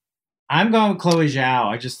 I'm going with Chloe Zhao.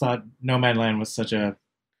 I just thought Nomadland was such a.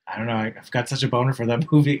 I don't know. I've got such a boner for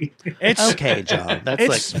that movie. It's okay, John.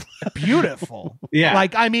 It's like beautiful. Yeah.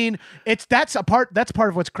 Like, I mean, that's part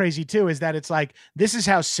of what's crazy too, is that it's like, this is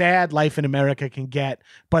how sad life in America can get.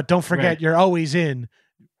 But don't forget, you're always in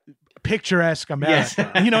picturesque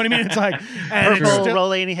America. Yes. You know what I mean? It's like purple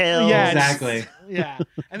rolling hills. Yeah, exactly. Yeah.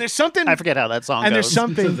 And there's something. I forget how that song goes. There's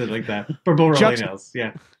something like that. Purple rolling hills.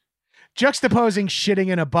 Yeah. Juxtaposing shitting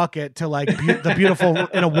in a bucket to like the beautiful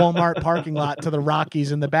in a Walmart parking lot to the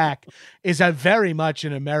Rockies in the back is a very much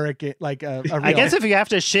an American, like a real, I guess if you have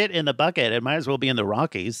to shit in the bucket, it might as well be in the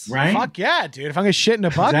Rockies. Right? Fuck yeah, dude. If I'm going to shit in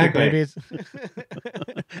a bucket, baby.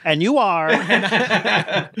 And you are.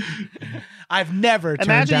 I've never turned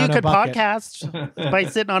Imagine down you could bucket. podcast by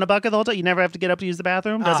sitting on a bucket the whole time. You never have to get up to use the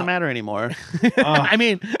bathroom. Doesn't matter anymore. I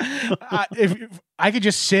mean, if I could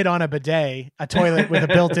just sit on a bidet, a toilet with a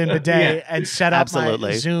built-in bidet, and set up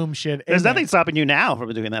my Zoom shit. There's nothing stopping you now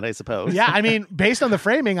from doing that, I suppose. Yeah, I mean, based on the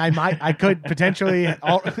framing, I could potentially.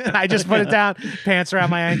 I just put it down, pants around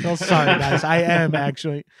my ankles. Sorry, guys, I am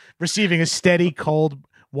actually receiving a steady cold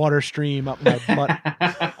water stream up my butt.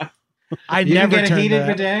 You never get a heated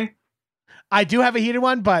bidet. I do have a heated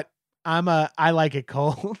one, but I like it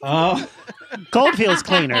cold. Oh, cold feels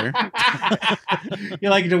cleaner. You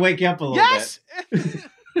like it to wake you up a little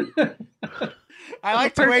bit. I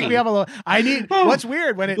like to wake me up a little. I need. What's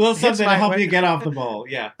weird when it a little something to help you get off the bowl.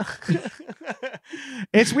 Yeah.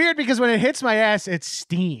 It's weird because when it hits my ass, it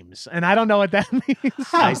steams, and I don't know what that means.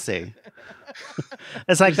 I see.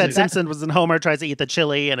 It's like that Simpson was in Homer tries to eat the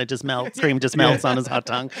chili and it just melts. Cream just melts on his hot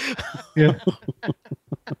tongue. Yeah.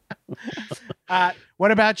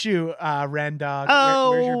 What about you, Ren Dog?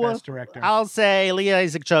 Where's your best director? I'll say Lee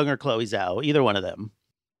Isaac Chung or Chloe Zhao. Either one of them.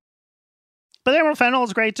 But Emerald Fennel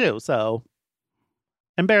is great too. So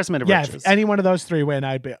embarrassment of riches. If any one of those three win,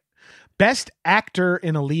 I'd be best actor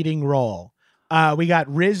in a leading role. We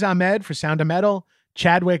got Riz Ahmed for Sound of Metal,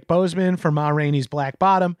 Chadwick Boseman for Ma Rainey's Black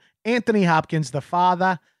Bottom, Anthony Hopkins, The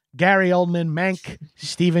Father, Gary Oldman, Mank,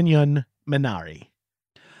 Stephen Yeun, Minari.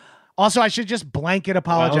 Also, I should just blanket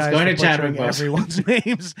apologize going for to Chadwick butchering everyone's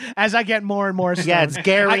names as I get more and more stoned. Yeah, it's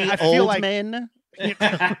Gary I feel Oldman.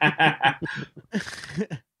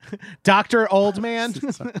 Dr.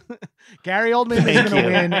 Oldman. Gary Oldman is going to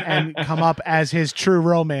win and come up as his true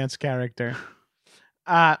romance character.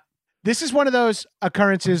 This is one of those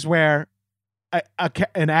occurrences where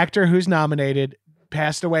an actor who's nominated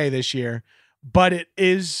passed away this year, but it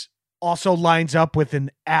is also lines up with an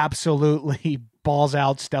absolutely balls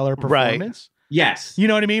out stellar performance. Right. Yes. You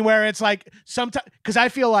know what I mean? Where it's like sometimes, because I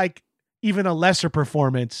feel like even a lesser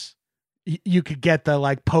performance, you could get the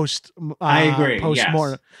like post. I agree.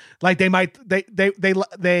 Post-mortem. Like they might they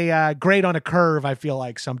grade on a curve. I feel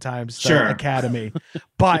like sometimes the Academy,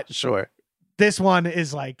 but sure. This one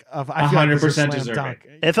is like I feel 100% like deserving.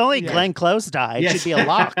 If only Glenn Close died, it should be a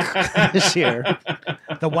lock this year.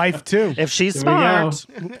 The wife too. If she's smart,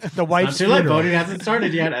 the wife's too late. Voting hasn't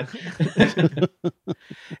started yet.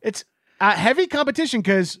 It's heavy competition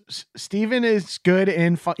because Steven is good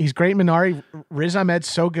in. He's great in Minari. Riz Ahmed's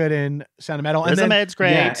so good in Sound of Metal. Riz Ahmed's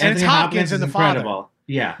great, and it's Hopkins in The Father.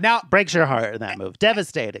 Yeah. Now breaks your heart in that move.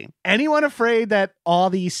 Devastating. Anyone afraid that all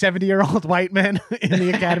the 70-year-old white men in the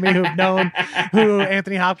Academy who've known who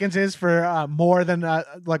Anthony Hopkins is for more than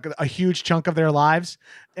like a huge chunk of their lives?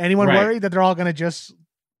 Anyone worried that they're all going to just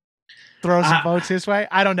throw some votes his way?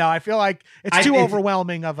 I don't know. I feel like it's too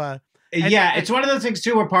overwhelming of a. It's one of those things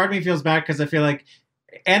too where part of me feels bad because I feel like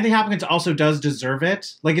Anthony Hopkins also does deserve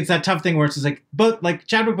it. Like it's that tough thing where it's just like, but like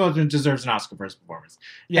Chadwick Boseman deserves an Oscar for his performance.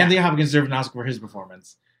 Yeah. Anthony Hopkins deserves an Oscar for his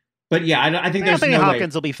performance. But yeah, I think there's Anthony no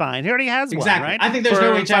Hopkins way. will be fine. He already has one, right? I think there's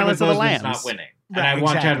no way Chadwick Boseman's Boseman's not winning. And I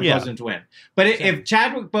want Chadwick Boseman to win. But if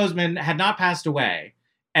Chadwick Boseman had not passed away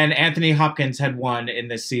and Anthony Hopkins had won in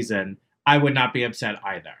this season, I would not be upset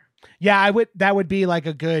either. Yeah, I would. That would be like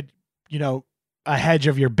a good, a hedge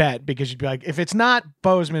of your bet because you'd be like, if it's not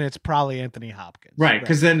Boseman, it's probably Anthony Hopkins. Right.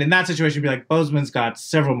 Because then in that situation, you'd be like, Boseman's got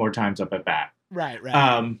several more times up at bat. Right.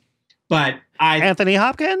 But Anthony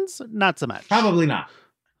Hopkins, not so much. Probably not.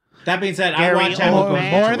 That being said, Gary I want Chadwick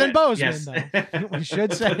Boseman more to than win. Boseman, though. We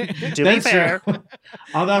should say. To be fair.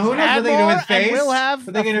 Although, who knows what they do with face? Are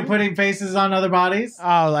they going to putting faces on other bodies?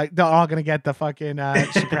 Oh, like they're all going to get the fucking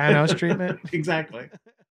Sopranos treatment? Exactly.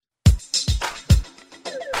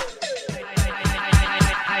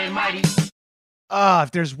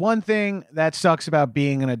 If there's one thing that sucks about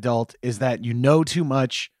being an adult is that you know too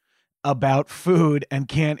much about food and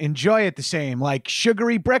can't enjoy it the same, like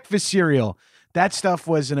sugary breakfast cereal. That stuff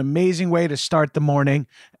was an amazing way to start the morning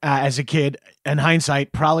as a kid. In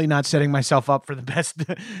hindsight, probably not setting myself up for the best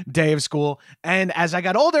day of school. And as I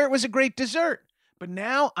got older, it was a great dessert. But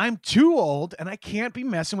now I'm too old and I can't be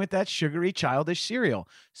messing with that sugary, childish cereal.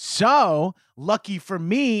 So, lucky for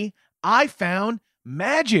me, I found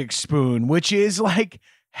Magic Spoon, which is like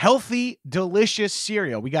healthy, delicious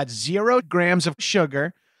cereal. We got 0 grams of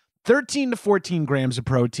sugar, 13 to 14 grams of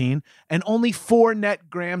protein, and only 4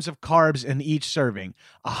 net grams of carbs in each serving.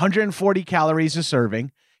 140 calories a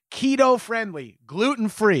serving. Keto-friendly,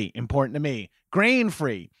 gluten-free, important to me,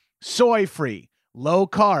 grain-free, soy-free,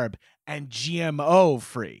 low-carb, and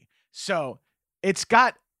GMO-free. So it's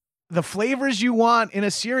got the flavors you want in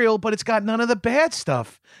a cereal, but it's got none of the bad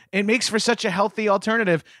stuff. It makes for such a healthy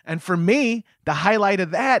alternative. And for me, the highlight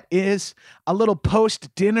of that is a little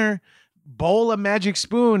post-dinner bowl of Magic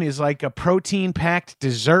Spoon is like a protein-packed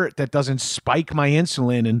dessert that doesn't spike my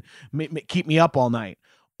insulin and keep me up all night.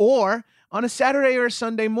 Or on a Saturday or a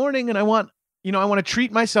Sunday morning, and I want to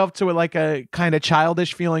treat myself to like a kind of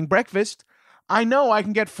childish feeling breakfast. I know I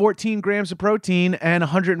can get 14 grams of protein and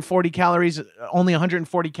 140 calories, only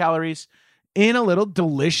 140 calories in a little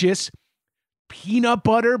delicious peanut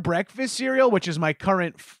butter breakfast cereal, which is my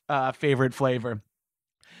current favorite flavor.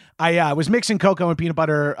 I was mixing cocoa and peanut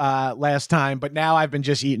butter last time, but now I've been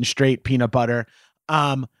just eating straight peanut butter.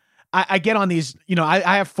 I get on these,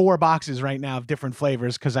 I have 4 boxes right now of different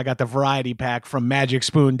flavors because I got the variety pack from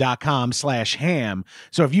magicspoon.com/ham.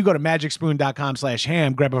 So if you go to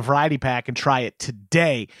magicspoon.com/ham, grab a variety pack and try it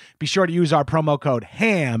today. Be sure to use our promo code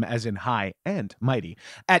HAM, as in high and mighty,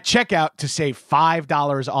 at checkout to save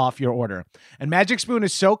 $5 off your order. And Magic Spoon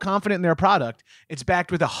is so confident in their product, it's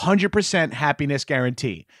backed with a 100% happiness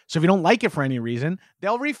guarantee. So if you don't like it for any reason,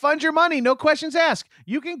 they'll refund your money. No questions asked.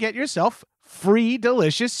 You can get yourself free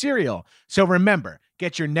delicious cereal. So remember,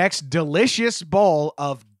 get your next delicious bowl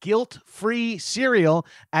of guilt-free cereal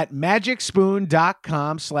at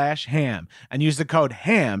magicspoon.com/ham and use the code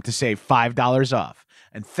HAM to save $5 off.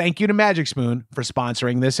 And thank you to Magic Spoon for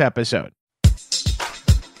sponsoring this episode.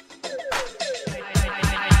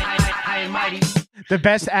 The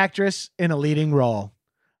best actress in a leading role.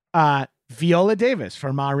 Viola Davis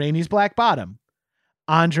for Ma Rainey's Black Bottom,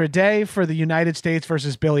 Andra Day for the United States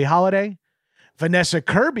versus Billie Holiday, Vanessa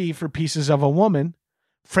Kirby for Pieces of a Woman,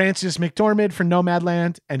 Frances McDormand for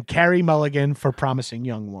Nomadland, and Carey Mulligan for Promising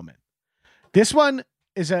Young Woman. This one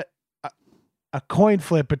is a coin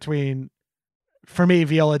flip between, for me,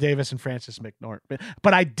 Viola Davis and Frances McDormand.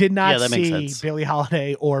 But I did not see Billie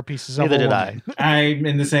Holiday or Pieces of a Woman. Neither did I. I'm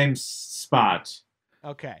in the same spot.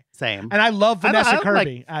 Okay. Same. And I love Vanessa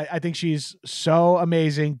Kirby. I think she's so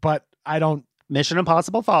amazing, but I don't. Mission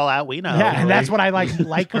Impossible Fallout, we know. Yeah, and that's what I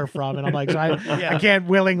like her from. And I'm like, so I can't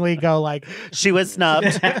willingly go like. She was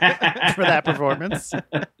snubbed for that performance.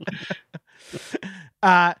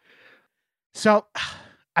 So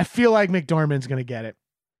I feel like McDormand's going to get it.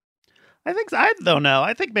 I don't know.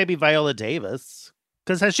 I think maybe Viola Davis.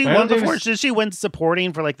 Because has she won before? Did she win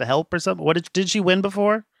supporting for like The Help or something? What did she win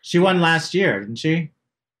before? She won last year, didn't she?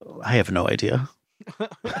 I have no idea.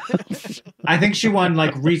 I think she won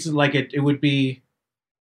like recent. Like it would be.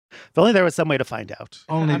 If only there was some way to find out.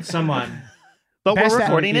 Only someone. But we're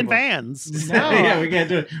recording in vans. No. Yeah, we can't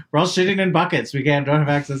do it. We're all shitting in buckets. We don't have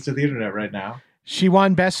access to the internet right now. She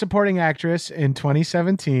won Best Supporting Actress in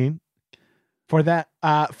 2017 for that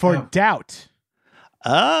Doubt.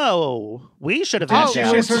 Oh, we should have had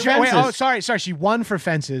Doubt. Sorry. She won for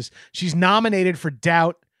Fences. She's nominated for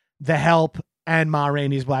Doubt, The Help, and Ma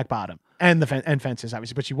Rainey's Black Bottom, and and Fences,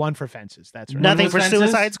 obviously. But she won for Fences. That's right. Nothing for Fences?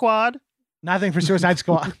 Suicide Squad. Nothing for Suicide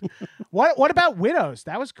Squad. What about Widows?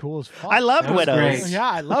 That was cool as fuck. I loved Widows. Great. Yeah,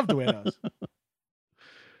 I loved Widows.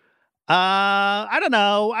 I don't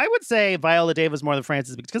know. I would say Viola Davis more than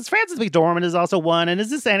Frances, because Frances McDormand is also one. And is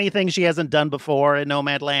this anything she hasn't done before in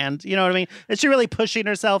Nomadland? You know what I mean? Is she really pushing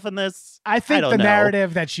herself in this? I think the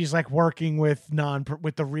narrative that she's like working with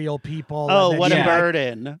the real people. Oh, what a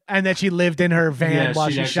burden! And that she lived in her van while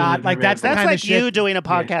she shot. Like that's like you doing a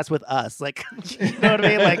podcast with us. Like, you know what I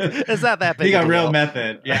mean? Like, it's not that big. You got real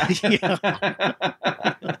method. Yeah.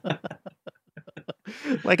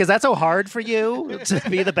 Like, is that so hard for you to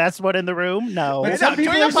be the best one in the room? No. Doing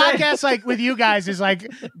a podcast like with you guys is like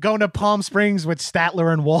going to Palm Springs with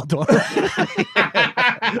Statler and Waldorf.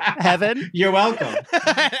 Heaven. You're welcome.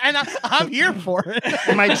 And I'm here for it.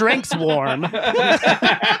 And my drink's warm.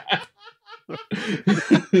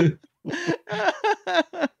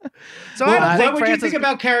 So what would you think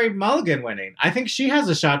about Carey Mulligan winning? I think she has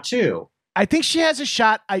a shot too. I think she has a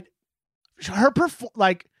shot.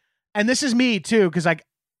 And this is me too, because like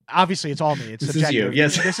obviously it's all me. It's subjective. Is you.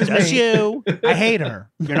 Yes, this is me. You. I hate her.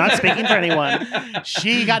 You're not speaking for anyone.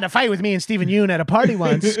 She got in a fight with me and Stephen Yoon at a party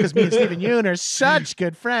once because me and Stephen Yoon are such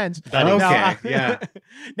good friends. Yeah.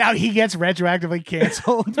 Now he gets retroactively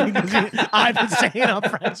canceled because I've been saying I'm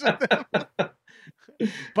friends with him.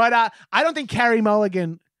 But I don't think Carey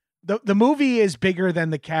Mulligan. The movie is bigger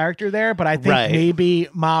than the character there, but I think maybe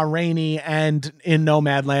Ma Rainey and in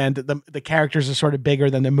Nomadland, the characters are sort of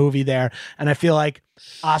bigger than the movie there. And I feel like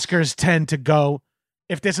Oscars tend to go,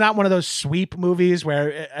 if it's not one of those sweep movies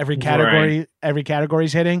where every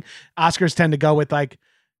category's hitting, Oscars tend to go with like,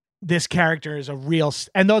 this character is a real,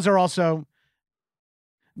 and those are also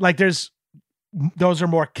like, those are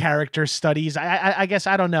more character studies. I guess,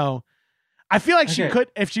 I don't know. I feel like she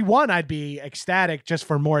could, if she won, I'd be ecstatic just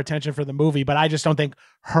for more attention for the movie, but I just don't think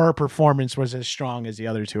her performance was as strong as the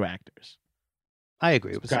other two actors. I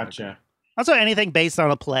agree with that. Gotcha. Also, anything based on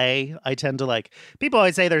a play, I tend to like. People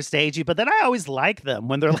always say they're stagey, but then I always like them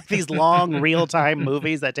when they're like these long real-time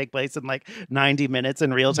movies that take place in like 90 minutes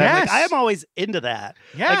in real time. Yes. Like, I am always into that.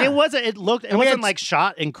 Yeah. Like, it wasn't like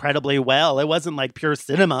shot incredibly well. It wasn't like pure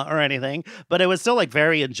cinema or anything, but it was still like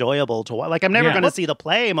very enjoyable to watch. Like, I'm never going to see the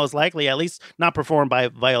play, most likely, at least not performed by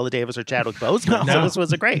Viola Davis or Chadwick Boseman. So this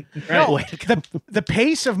was a great way to go. The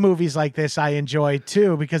pace of movies like this I enjoy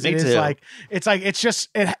too, because they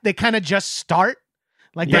kind of just start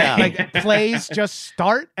like plays just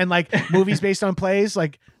start, and like movies based on plays,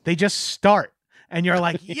 like they just start and you're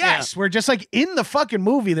like, yes, we're just like in the fucking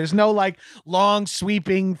movie. There's no like long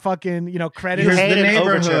sweeping fucking, credits.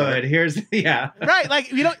 Here's the neighborhood. Right.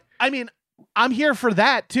 Like, I mean, I'm here for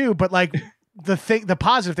that too, but like the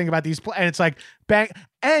positive thing about these and it's like bang,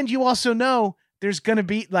 and you also know there's going to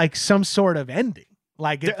be like some sort of ending.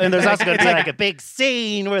 And there's also going to be like a big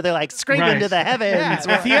scene where they're like screaming to the heavens.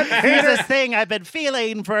 Yeah. Here's this thing I've been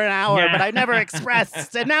feeling for an hour, but I never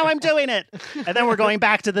expressed, and now I'm doing it. And then we're going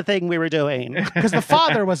back to the thing we were doing. Because The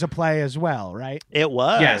Father was a play as well, right? It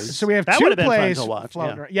was. Yes. So we have that two would have been plays fun to watch.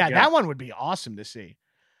 That one would be awesome to see.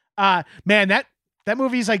 Man, that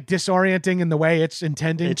movie's like disorienting in the way it's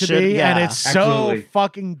intending to be, and it's so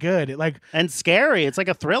fucking good. And scary. It's like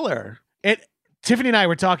a thriller. Tiffany and I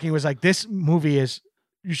were talking. It was like, this movie is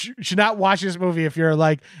you should not watch this movie if you're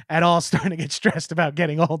like at all starting to get stressed about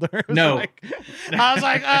getting older. No. I was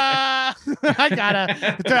like, I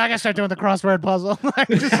gotta start doing the crossword puzzle.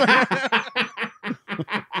 Just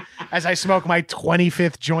as I smoke my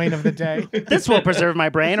 25th joint of the day. This will preserve my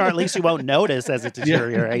brain, or at least you won't notice as it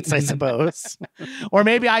deteriorates, I suppose. Or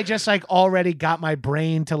maybe I just like already got my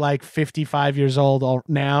brain to like 55 years old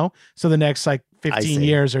now. So the next like 15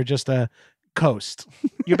 years are just a coast.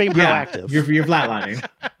 You're being proactive. You're flatlining.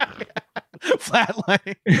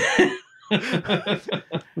 Flatlining.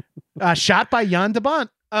 Shot by Jan de Bont.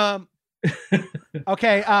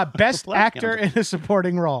 Okay. Best actor in a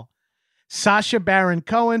supporting role. Sacha Baron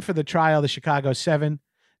Cohen for The Trial of the Chicago 7.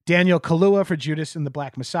 Daniel Kaluuya for Judas and the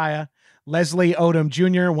Black Messiah. Leslie Odom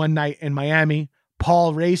Jr., One Night in Miami.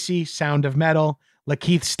 Paul Raci, Sound of Metal.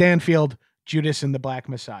 Lakeith Stanfield, Judas and the Black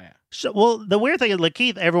Messiah. Well, the weird thing is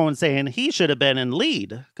Lakeith, everyone's saying he should have been in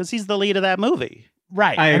lead because he's the lead of that movie.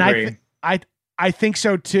 Right. I agree. I think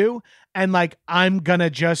so too. And like, I'm going to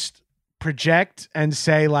just project and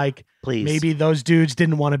say like, please, maybe those dudes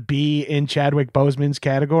didn't want to be in Chadwick Boseman's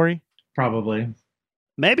category. Probably.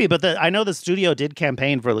 Maybe, but I know the studio did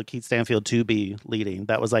campaign for Lakeith Stanfield to be leading.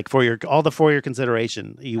 That was like for your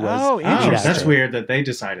consideration. He was. Interesting. That's weird that they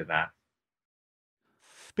decided that.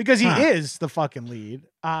 Because he is the fucking lead.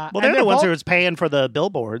 Well, they're the ones who was paying for the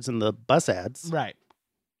billboards and the bus ads. Right.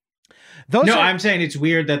 I'm saying it's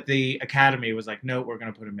weird that the Academy was like, no, we're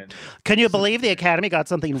going to put him in. Can you believe the Academy got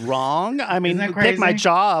something wrong? I mean, pick my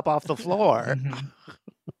jaw up off the floor. Mm-hmm.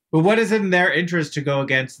 But what is it in their interest to go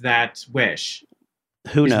against that wish?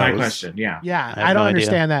 Who knows? My question. Yeah. Yeah, I don't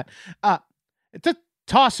understand that. It's a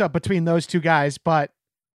toss up between those two guys, but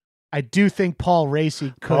I do think Paul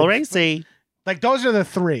Raci could. Paul Raci. Like, those are the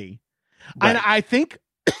three. Right. And I think,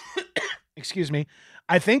 excuse me,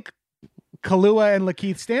 I think Kaluuya and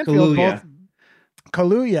Lakeith Stanfield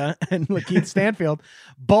Kaluuya and Lakeith Stanfield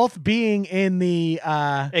both being in the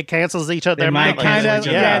it cancels each other. They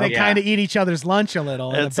kind of eat each other's lunch a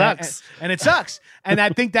little. It sucks. And it sucks. And I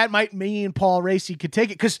think that might mean Paul Raci could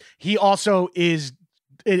take it because he also is.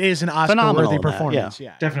 It is an Oscar-worthy performance.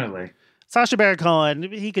 Yeah, definitely. Sacha Baron Cohen,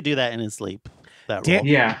 he could do that in his sleep. That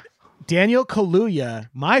role. Daniel Kaluuya,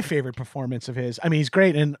 my favorite performance of his. I mean, he's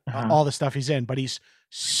great in all the stuff he's in, but he's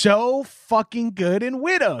so fucking good in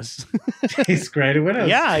Widows. He's great in Widows.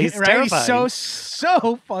 Yeah, he's terrifying. He's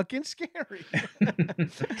so fucking scary.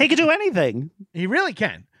 He could do anything. He really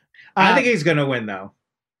can. I think he's gonna win though.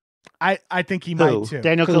 I think he might too.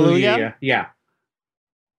 Daniel Kaluuya? Yeah.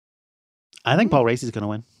 I think Paul Raci's gonna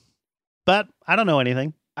win, but I don't know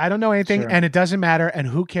anything. Sure. And it doesn't matter, and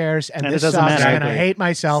who cares? And this sucks, and I hate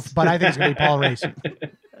myself, but I think it's going to be Paul Raci.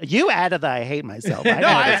 You added that I hate myself. I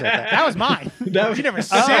said that. That was mine. You never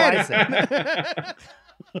said it.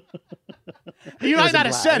 You might not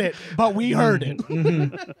have said it, but we heard it.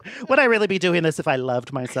 Would I really be doing this if I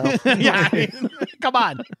loved myself? Yeah, come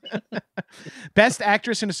on. Best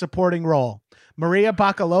actress in a supporting role. Maria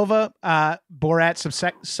Bakalova, Borat's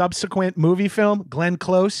subsequent movie film. Glenn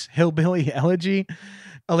Close, Hillbilly Elegy.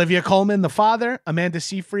 Olivia Colman, The Father. Amanda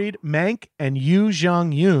Seyfried, Mank. And Yoo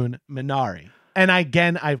Jong-yoon, Minari. And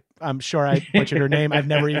again, I'm sure I butchered her name. I've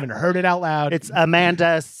never even heard it out loud. It's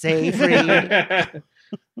Amanda Seyfried.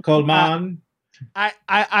 Coleman.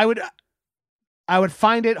 I would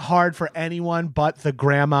find it hard for anyone but the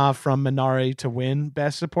grandma from Minari to win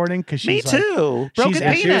Best Supporting because she's too. Broken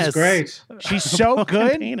penis. She was great. She's so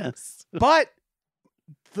good. Penis. But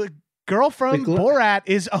the girl from Borat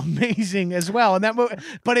is amazing as well. And that movie,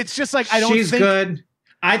 but it's just like she's good.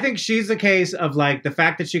 I think she's the case of like the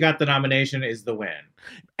fact that she got the nomination is the win.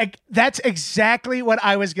 That's exactly what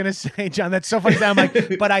I was gonna say, John. That's so funny. I'm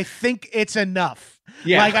like, but I think it's enough.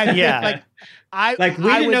 Yeah, we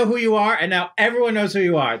didn't know who you are, and now everyone knows who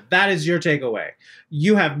you are. That is your takeaway.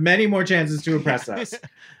 You have many more chances to impress us.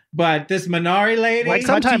 But this Minari lady, like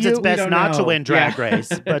sometimes it's best not to win Drag Race,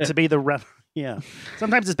 but to be the runner. Yeah,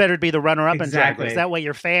 sometimes it's better to be the runner-up in Drag Race. That way,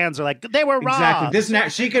 your fans are like, they were wrong. Exactly.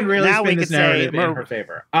 She can really spin this narrative in her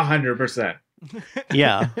favor. 100%.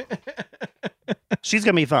 Yeah, she's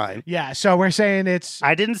gonna be fine. Yeah. So we're saying it's.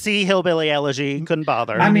 I didn't see Hillbilly Elegy. Couldn't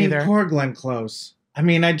bother. I mean, poor Glenn Close. I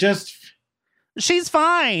mean, She's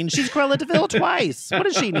fine. She's Cruella de Vil twice. What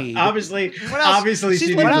does she need? Obviously,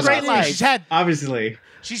 she's living a great life.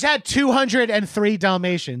 She's had 203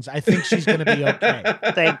 Dalmatians. I think she's going to be okay.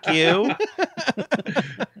 Thank you.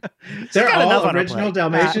 They're all original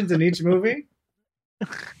Dalmatians in each movie?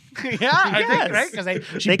 Yeah, I think, right? Because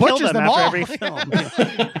they butchers kill them all. after every film.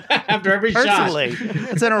 After every Personally, shot.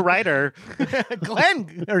 It's in a writer.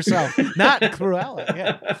 Glenn herself, not Cruella.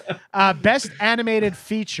 Yeah. Best animated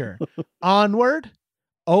feature. Onward,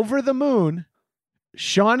 Over the Moon,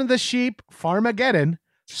 Shaun of the Sheep, Farmageddon,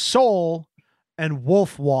 Soul, and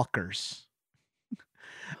Wolf Walkers.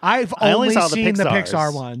 I've only seen the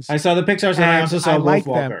Pixar ones. I saw the Pixars and I also saw Wolf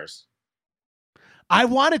Walkers. I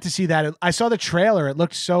wanted to see that. I saw the trailer. It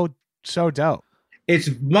looked so dope. It's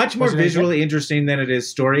much more visually interesting than it is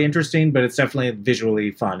story interesting, but it's definitely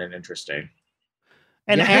visually fun and interesting.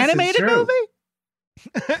 An animated movie?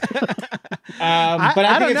 But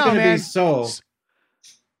I think it's going to be Soul.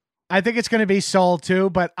 I think it's going to be Soul too,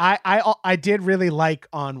 but I did really like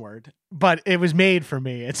Onward, but it was made for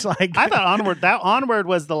me. It's like I thought Onward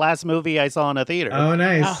was the last movie I saw in a theater. Oh,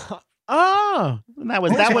 nice.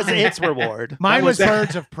 That was its reward. Mine was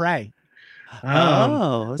Birds of Prey.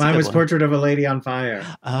 Mine was Portrait of a Lady on Fire.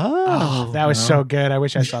 That was so good. I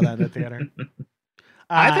wish I saw that in the theater.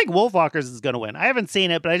 I think Wolfwalkers is going to win. I haven't seen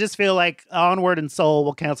it, but I just feel like Onward and Soul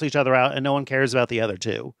will cancel each other out, and no one cares about the other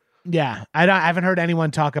two. Yeah, I haven't heard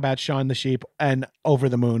anyone talk about Shaun the Sheep and Over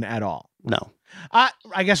the Moon at all. No.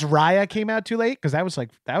 I guess Raya came out too late because that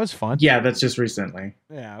was fun. Yeah, that's just recently.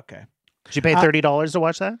 Yeah, okay. Did you pay $30 to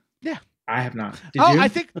watch that? Yeah, I have not. Did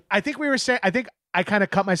you? I think we were saying. I think I kind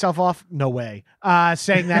of cut myself off. No way,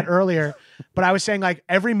 saying that earlier. But I was saying like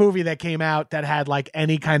every movie that came out that had like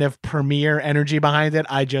any kind of premiere energy behind it,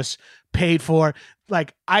 I just paid for.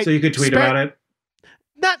 Like so you could tweet about it.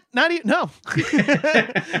 Not even no.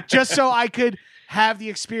 Just so I could have the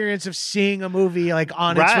experience of seeing a movie like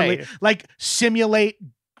on its release, like simulate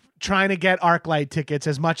trying to get ArcLight tickets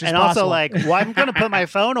as much as possible. And also like, well, I'm going to put my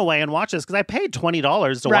phone away and watch this because I paid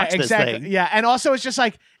 $20 to watch this thing. Yeah, and also it's just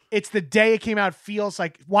like it's the day it came out feels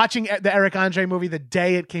like watching the Eric Andre movie the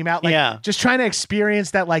day it came out. Like just trying to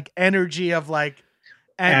experience that like energy of like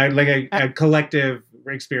like a collective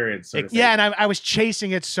experience. Sort of and I was chasing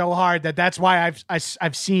it so hard that's why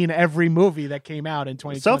I've seen every movie that came out in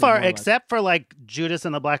 2020. So far, except for like Judas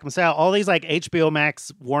and the Black Messiah, all these like HBO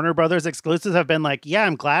Max Warner Brothers exclusives have been like, yeah,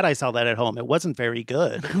 I'm glad I saw that at home. It wasn't very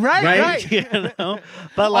good. Right. You know?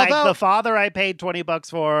 But like The Father, I paid $20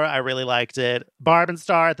 for. I really liked it. Barb and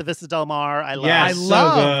Star at the Vista Del Mar. I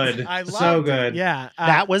loved. So good. Yeah.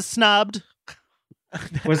 That was snubbed.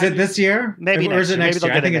 Was it this year? Maybe or is it next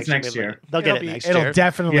year? I think it's next year. They'll get it next year. It'll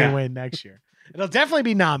definitely win next year. It'll definitely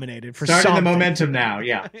be nominated for Starting something. the momentum now,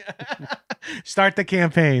 yeah. Start the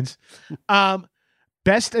campaigns.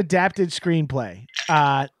 Best adapted screenplay.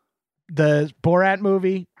 The Borat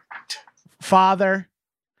movie, Father,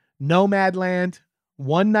 Nomadland,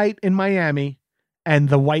 One Night in Miami, and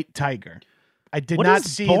The White Tiger. I did not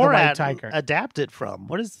see The White Tiger. Adapted from?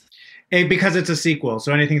 What is... Because it's a sequel,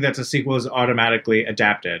 so anything that's a sequel is automatically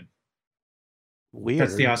adapted. Weird.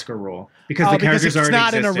 That's the Oscar rule. Because the characters already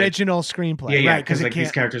existed. It's not an original screenplay. Yeah, because like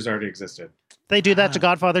these characters already existed. They do that to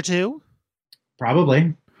Godfather 2?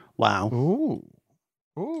 Probably. Wow.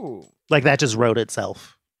 Ooh. Like that just wrote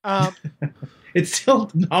itself. It's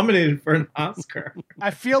still nominated for an Oscar.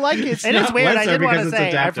 I feel like it's weird. I did want to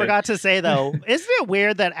say, I forgot to say though, isn't it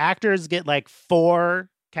weird that actors get like 4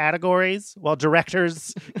 categories while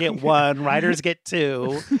directors get 1, writers get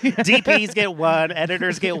 2, DPs get 1,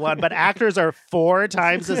 editors get 1, but actors are 4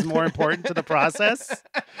 times as more important to the process?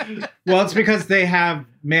 Well, it's because they have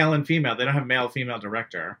male and female. They don't have male female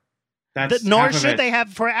director. Nor should they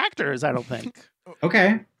have for actors, I don't think.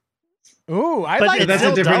 Okay. Ooh, that's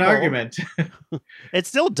a different argument. It's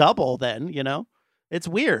still double then, you know? It's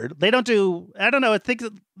weird. They don't do, I don't know, I think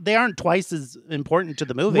they aren't twice as important to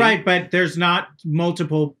the movie. Right, but there's not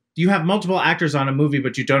multiple, you have multiple actors on a movie,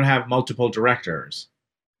 but you don't have multiple directors.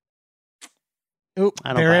 Ooh,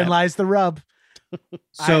 therein lies the rub.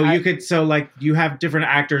 So you have different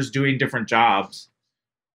actors doing different jobs.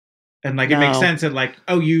 And like it makes sense that like,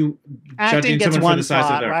 you acting judging gets someone one for the size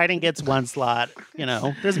slot, of their writing gets 1 slot, you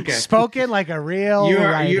know. Spoken like a real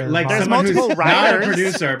writer. Like there's someone multiple who's writers. not a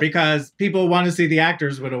producer because people want to see the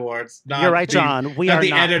actors win awards. You're right, John. We are the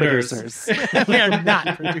not editors. producers. We are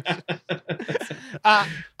not producers.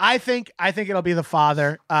 I think it'll be The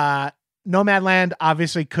Father. Nomadland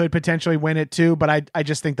obviously could potentially win it too, but I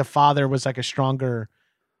just think The Father was like a stronger.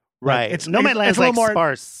 Right. It's Nomadland's like more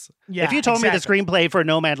sparse. Yeah, if you told me the screenplay for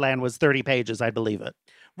Nomadland was 30 pages, I'd believe it.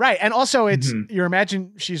 Right. And also it's, you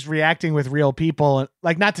imagine she's reacting with real people,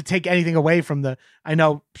 like not to take anything away from I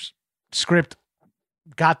know script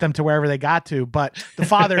got them to wherever they got to, but The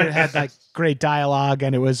Father had like great dialogue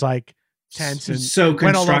and it was like tense and so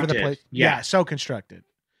went all over the constructed. place. Yeah, so constructed.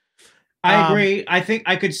 I agree. I think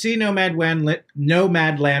I could see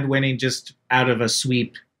Nomadland winning just out of a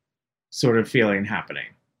sweep sort of feeling happening.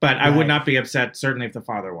 But I would not be upset, certainly, if The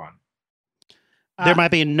Father won. There might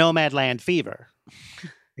be Nomadland fever.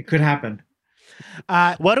 It could happen.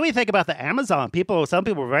 What do we think about the Amazon? Some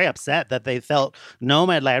people were very upset that they felt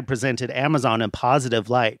Nomadland presented Amazon in positive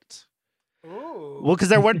light. Ooh. Well, because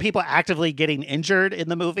there weren't people actively getting injured in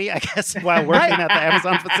the movie, I guess, while working at the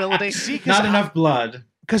Amazon facility. Not enough blood.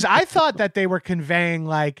 Because I thought that they were conveying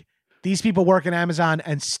like these people work in Amazon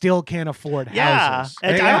and still can't afford houses.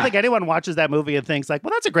 And I don't think anyone watches that movie and thinks like,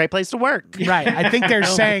 well, that's a great place to work. Right. I think they're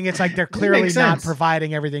saying it's like they're clearly not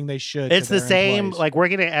providing everything they should. It's the same. Employees. Like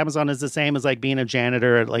working at Amazon is the same as like being a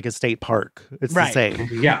janitor at like a state park. It's the same.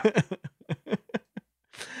 Yeah.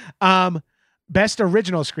 Best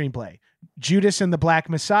original screenplay: Judas and the Black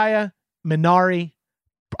Messiah, Minari.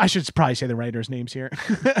 I should probably say the writers' names here.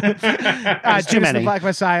 Judas and the Black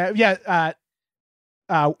Messiah. Yeah.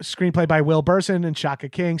 Screenplay by Will Burson and Shaka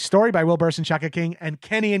King. Story by Will Burson, Shaka King, and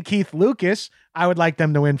Kenny and Keith Lucas. I would like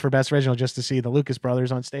them to win for Best Original just to see the Lucas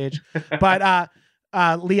brothers on stage. But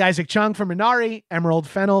Lee Isaac Chung for Minari, Emerald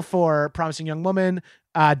Fennell for Promising Young Woman,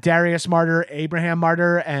 Darius Martyr, Abraham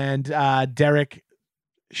Martyr, and Derek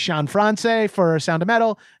Chanfrance for Sound of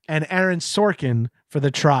Metal, and Aaron Sorkin for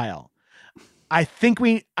The Trial. I think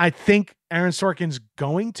Aaron Sorkin's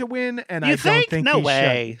going to win, and I don't think no he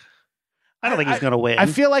way. Should. I don't think he's going to win. I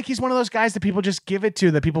feel like he's one of those guys that people just give it to,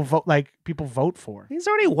 that people vote for. He's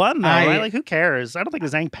already won, though, right? Like, who cares? I don't think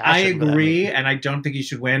there's any passion. I agree, and I don't think he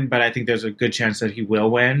should win, but I think there's a good chance that he will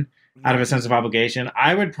win out of a sense of obligation.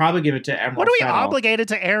 I would probably give it to Emerald. What are we Fennell. Obligated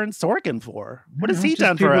to Aaron Sorkin for? What has he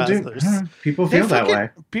done for us? People feel that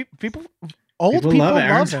way. Old people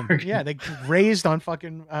love him. Sorkin. Yeah, they raised on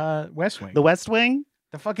fucking West Wing. The West Wing?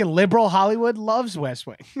 The fucking liberal Hollywood loves West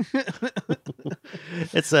Wing.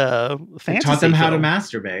 It's a fantasy. It taught them how to film.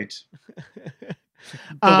 masturbate.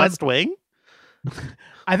 The West Wing?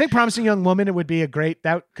 I think Promising Young Woman, it would be a great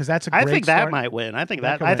because that's a great I think start. that might win. I think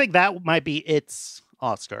that might be its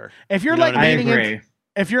Oscar. If you're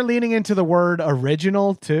if you're leaning into the word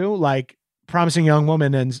original too, like Promising Young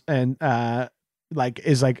Woman and like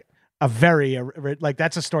is like a very like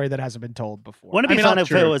that's a story that hasn't been told before. Wouldn't it be fun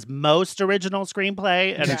if it was most original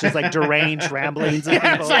screenplay and it's just like deranged ramblings of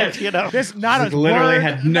people? Like, this not a literally word,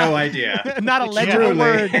 had no idea. Not a legible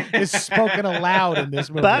word is spoken aloud in this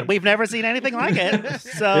movie. But we've never seen anything like it.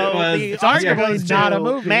 So it's arguably not a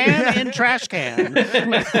movie. Man in Trash Can.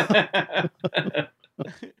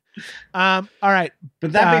 All right.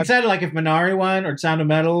 But that being said, like if Minari won or Sound of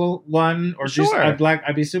Metal won or just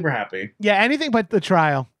I'd be super happy. Yeah, anything but The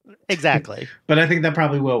Trial. Exactly. But I think that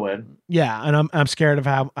probably will win. Yeah, and I'm scared of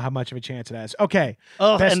how much of a chance it has. Okay.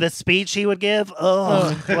 And the speech he would give.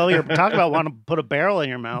 Well, you're talking about wanting to put a barrel in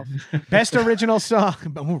your mouth. Best original song,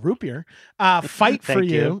 root beer. Fight for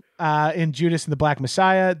You in Judas and the Black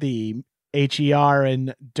Messiah, the HER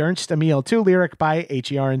and Dernst Emil 2 lyric by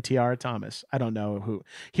HER and T.R. Thomas. I don't know who.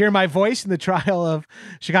 Hear My Voice in the Trial of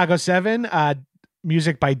Chicago 7,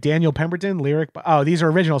 music by Daniel Pemberton, lyric by, these are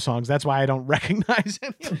original songs. That's why I don't recognize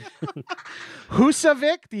any.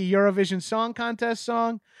 Husavik, the Eurovision Song Contest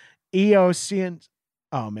song. EOC and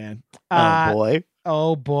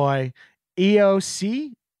oh boy.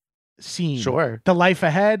 EOC scene. Sure. The Life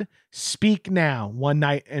Ahead. Speak Now. One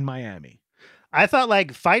Night in Miami. I thought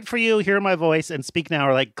like Fight for You, Hear My Voice, and Speak Now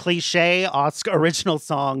are like cliche Oscar original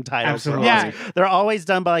song titles. Absolutely. Yeah. They're always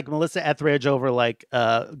done by like Melissa Etheridge over like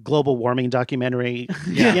global warming documentary.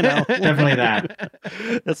 Yeah, definitely that.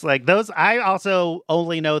 It's like those. I also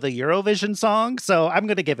only know the Eurovision song, so I'm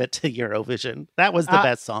going to give it to Eurovision. That was the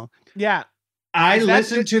best song. Yeah. I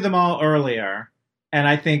listened to them all earlier, and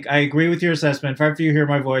I think I agree with your assessment. Fight for You, Hear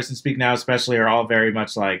My Voice, and Speak Now especially are all very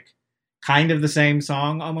much like kind of the same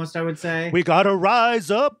song, almost, I would say. We gotta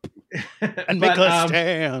rise up and make a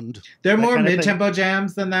stand. They're more mid-tempo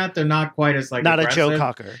jams than that. They're not quite as like not aggressive. A Joe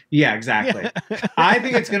Cocker. Yeah, exactly. I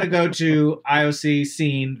think it's going to go to IOC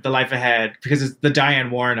Scene, The Life Ahead, because it's the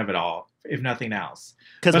Diane Warren of it all, if nothing else.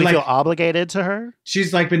 Because we feel obligated to her?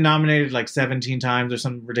 She's like been nominated like 17 times or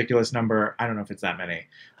some ridiculous number. I don't know if it's that many.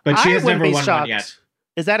 But she has never won one yet.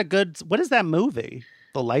 Is that what is that movie?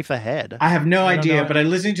 The Life Ahead. I have no idea, but I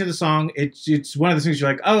listening to the song. It's one of those things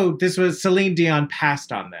you're like, oh, this was Celine Dion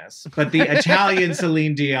passed on this, but the Italian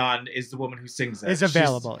Celine Dion is the woman who sings it. It's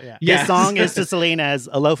available. Yeah. The song is to Celine as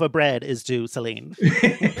a loaf of bread is to Celine.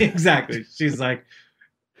 Exactly. She's like,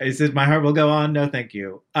 it says, my heart will go on. No, thank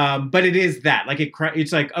you. But it is that like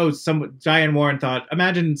it's like, oh, Diane Warren thought,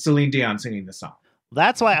 imagine Celine Dion singing the song.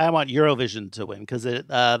 That's why I want Eurovision to win, because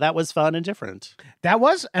that was fun and different. That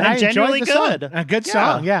was, and I genuinely enjoyed the good. Song. A good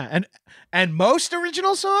song, yeah. And most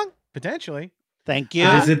original song, potentially. Thank you.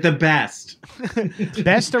 Is it the best?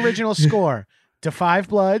 Best original score: To Five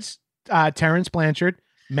Bloods, Terrence Blanchard;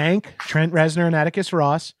 Mank, Trent Reznor and Atticus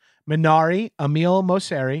Ross; Minari, Emil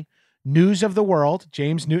Mosseri; News of the World,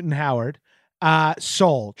 James Newton Howard.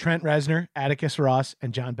 Soul, Trent Reznor, Atticus Ross,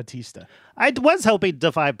 and John Batista. I was hoping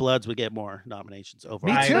Defy Bloods would get more nominations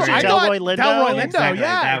overall. Me too. I thought Delroy Lindo. Delroy Lindo, Exactly.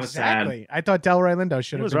 yeah, That was exactly. I thought Delroy Lindo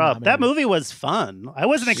should It have was been rough. nominated. That movie was fun. I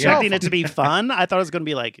wasn't expecting it to be fun. I thought it was going to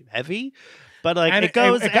be like heavy, but like And it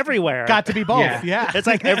goes it everywhere. Got to be both. Yeah. Yeah. It's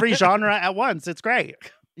like every genre at once. It's great.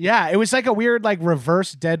 Yeah, it was like a weird, like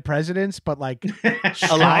reverse Dead Presidents, but like Alive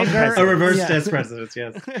stronger. Presidents. A reverse Yeah. Dead Presidents,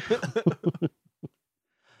 yes.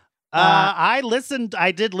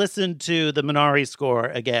 I did listen to the Minari score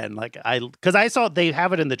again, because I saw they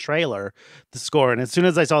have it in the trailer, the score, and as soon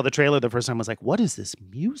as I saw the trailer the first time, I was like, "What is this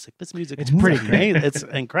music? This music It's is pretty amazing. It's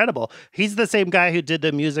incredible." He's the same guy who did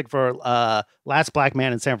the music for Last Black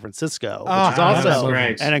Man in San Francisco, which is that's also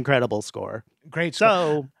great. an incredible score. Great score.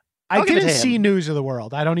 So I I'll give it didn't to see him. News of the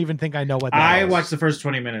World. I don't even think I know what that I is. watched the first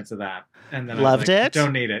 20 minutes of that. And then Loved I was like, it?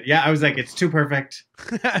 Don't need it. Yeah, I was like, it's too perfect.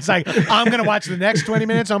 It's like, I'm going to watch the next 20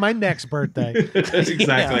 minutes on my next birthday.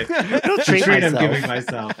 Exactly. I'll The treat treat I'm myself. giving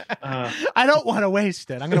myself. I don't want to waste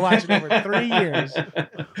it. I'm going to watch it over 3 years.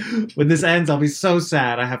 When this ends, I'll be so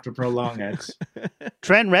sad I have to prolong it.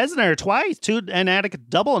 Trent Reznor twice, 2 and Attic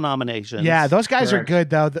double nominations. Yeah, those guys Correct. are good,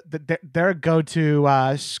 though. They're a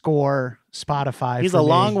go-to score Spotify. He's for a me.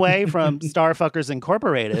 long way from Starfuckers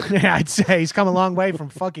Incorporated. Yeah, I'd say he's come a long way from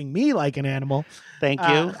fucking me like an animal. Thank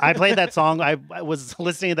you. I played that song. I was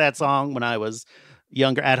listening to that song when I was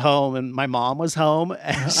younger at home, and my mom was home,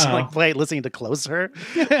 and she played listening to Closer,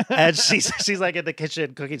 and she's like in the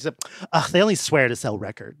kitchen cooking. She's like, they only swear to sell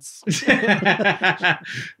records.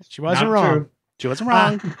 She wasn't Not wrong. true. She wasn't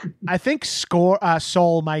wrong. I think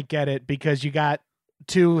Soul might get it because you got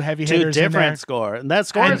two heavy Two hitters in there. different score, and that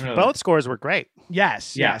scores, And- both scores were great.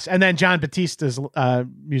 Yes, Yeah. yes. And then John Batista's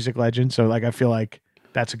music legend. So like I feel like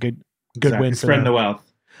that's a good win for Spreading them. the wealth.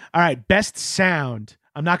 All right, best sound.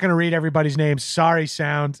 I'm not going to read everybody's names. Sorry,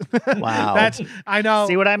 sound. Wow. I know.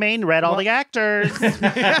 See what I mean? Read all the actors.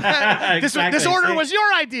 This order was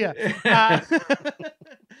your idea.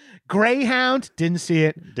 Greyhound, didn't see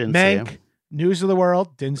it. Didn't see Mank, it. News of the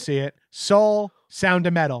World, didn't see it. Soul, Sound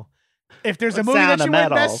of Metal. If there's a What's movie Sound that of you win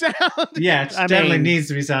Metal? best sound, Yeah, it I definitely mean- needs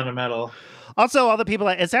to be Sound of Metal. Also, all the people,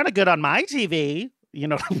 it sounded good on my TV. You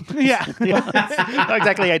know, yeah, not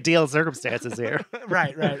exactly ideal circumstances here.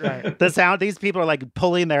 right. The sound, these people are like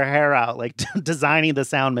pulling their hair out, like designing the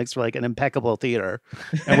sound mix for like an impeccable theater.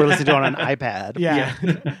 And we're listening to it on an iPad. Yeah.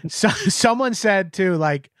 So someone said too,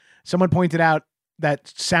 like someone pointed out that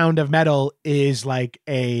Sound of Metal is like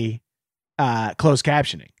a closed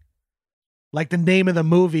captioning. Like the name of the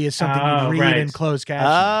movie is something you read right. in closed captioning,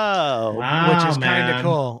 Oh, Wow, which is kind of man.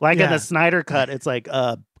 cool. like yeah. in the Snyder cut, it's like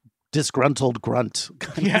disgruntled grunt.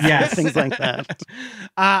 Yes. Things like that.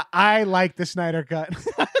 I like the Snyder cut.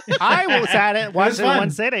 I was at it, watched it in fun. one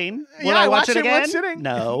sitting. Will Yeah, I watch watched it in one again? sitting.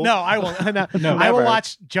 No. No, I won't. No, No, I will never.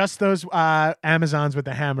 watch just those Amazons with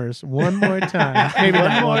the hammers one more time. Maybe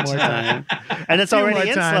not one more time. And it's Few already more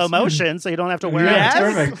in times. slow motion, so you don't have to wear Yeah, out.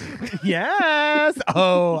 it's perfect. Yes.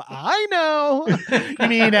 Oh, I know. You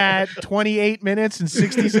mean at 28 minutes and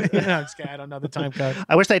 60 seconds? No, I'm just kidding. I don't know the time code.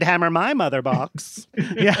 I wish they'd hammer my mother box.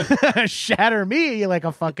 Yeah. Shatter me like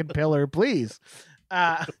a fucking pillar, please.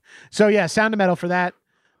 So yeah, Sound of Metal for that.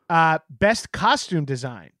 Best costume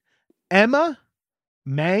design. Emma,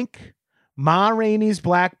 Mank, Ma Rainey's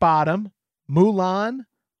Black Bottom, Mulan,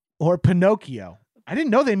 or Pinocchio. I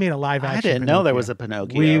didn't know they made a live action. I didn't know there was a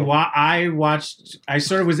Pinocchio. I watched. I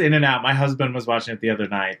sort of was in and out. My husband was watching it the other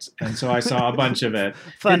night, and so I saw a bunch of it.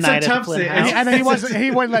 Fun It's night a at tough Flynn thing. house. And he wasn't. He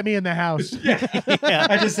wouldn't let me in the house. Yeah.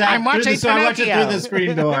 I just sat I'm watching so I watched it Pinocchio. through the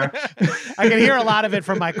screen door. I can hear a lot of it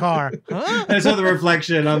from my car. Huh? I saw the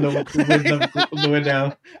reflection on the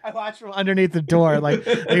window. I watched from underneath the door, like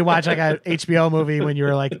you watch like a HBO movie when you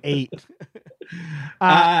were like 8.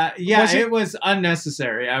 Yeah, was it was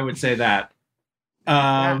unnecessary. I would say that. I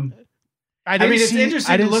I mean, it's I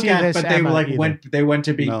interesting to didn't look see at, this but they Emma like either. went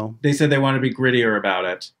to be. No. They said they want to be grittier about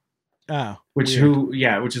it, Oh, which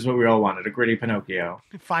weird. which is what we all wanted, a gritty Pinocchio.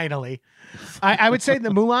 Finally. I would say the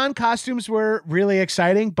Mulan costumes were really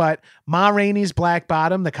exciting, but Ma Rainey's Black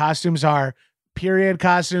Bottom, the costumes are period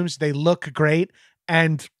costumes. They look great,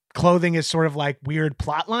 and clothing is sort of like weird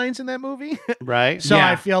plot lines in that movie. Right? So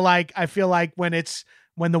Yeah. I feel like when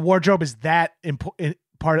the wardrobe is that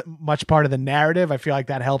much part of the narrative, I feel like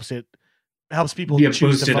that helps people Yeah,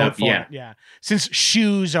 choose boost to it vote up, for yeah. it. Yeah. Since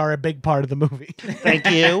shoes are a big part of the movie. Thank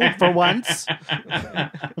you for once.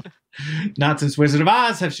 Not since Wizard of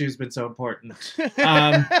Oz have shoes been so important.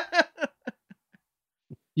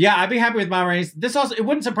 Yeah, I'd be happy with Ma Rainey's. This also, it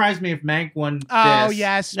wouldn't surprise me if Mank won this. Oh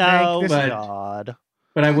yes, No, Mank, this- but- God.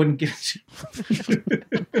 But I wouldn't give it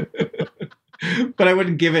to but I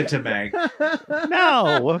wouldn't give it to Meg.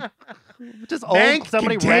 No. Just Meg old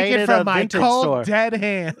somebody can take it raided from a my vintage cold store. dead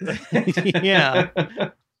hands. Yeah.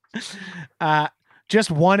 Just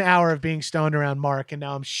 1 hour of being stoned around Mark, and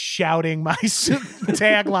now I'm shouting my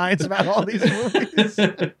taglines about all these movies.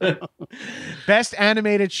 Best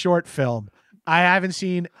animated short film. I haven't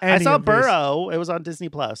seen any. I saw of this. Burrow. It was on Disney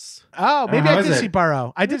Plus. Oh, maybe how I is did it? see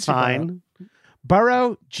Burrow. I did see Burrow. Fine.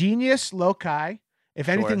 Burrow, Genius Loci. If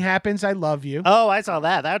Sure. anything happens, I love you. Oh, I saw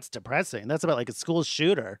that. That's depressing. That's about like a school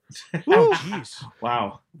shooter. Oh, jeez.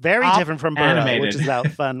 Wow. Very different from Burrow, Animated. which is about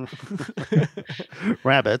fun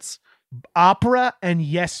rabbits. Opera and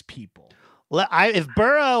Yes People. If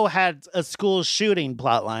Burrow had a school shooting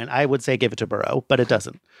plotline, I would say give it to Burrow, but it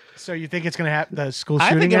doesn't. So you think it's going to happen? The school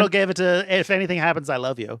shooting? I think then? it'll give it to If Anything Happens, I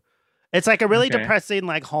Love You. It's like a really Okay. depressing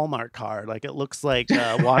like Hallmark card. Like it looks like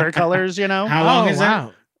watercolors, you know? How long is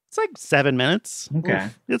wow. It's like 7 minutes. Okay.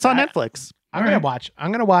 It's on I- Netflix. I'm gonna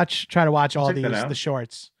watch. Try to watch all Check that these out. the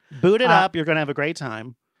shorts. Boot it up. You're going to have a great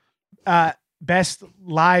time. Best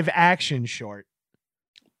live action short.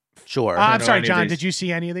 Sure. I'm know sorry, any of John. these. Did you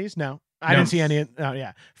see any of these? No, I No. didn't see any. Oh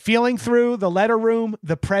yeah, Feeling Through, The Letter Room,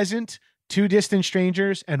 The Present, Two Distant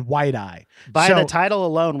Strangers, and White Eye. By So- the title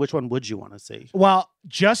alone, which one would you want to see? Well,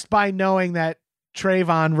 just by knowing that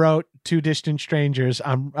Trayvon wrote Two Distant Strangers,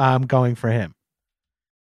 I'm going for him.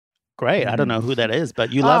 Great. I don't know who that is,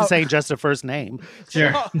 but you love Oh. saying just a first name.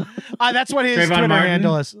 Sure. That's what his Trayvon Twitter Martin?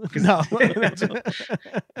 handle is. No,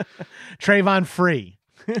 Trayvon Free.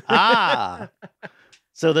 Ah.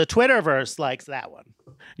 So the Twitterverse likes that one.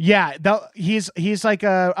 Yeah, he's like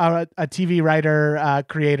a TV writer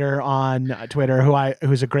creator on Twitter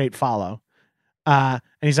who's a great follow, and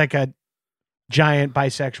he's like a giant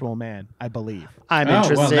bisexual man, I believe. I'm Oh,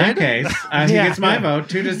 interested. well, in that case, I think Yeah. it's my vote.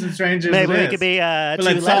 Two Distant Strangers. Maybe it we is. could be But two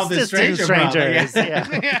let's less solve this distant stranger problem, strangers.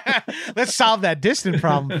 yeah. Yeah. Let's solve that distant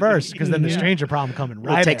problem first, because then the Yeah. stranger problem coming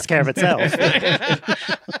Well, right. it takes care of itself.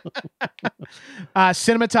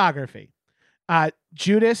 Cinematography.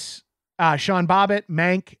 Judas, Sean Bobbitt,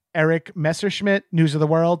 Mank, Eric Messerschmidt, News of the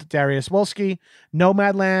World, Darius Wolski,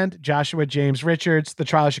 Nomadland, Joshua James Richards, The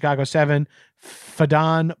Trial of Chicago 7,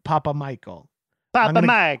 Fadon Papa Michael. Papa gonna-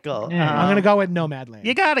 Michael. Yeah. I'm going to go with Nomadland.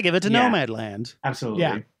 You got to give it to Yeah. Nomadland. Absolutely.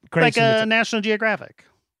 Yeah. Great Like a cinematography. National Geographic.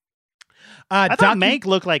 I thought Mank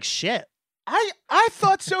looked like shit. I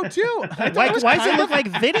thought so too. I thought Why it was does it kind look of- like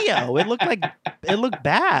video? It looked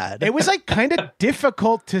bad. It was like kind of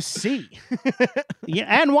difficult to see.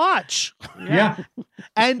 Yeah, and watch. Yeah.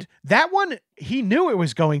 And that one, he knew it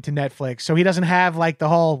was going to Netflix, so he doesn't have like the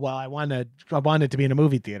whole, well, I want it to be in a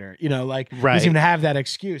movie theater, like he Right. doesn't even have that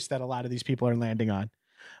excuse that a lot of these people are landing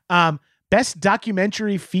on. Best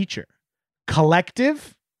documentary feature: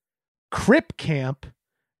 Collective, Crip Camp,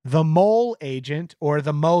 The Mole Agent, or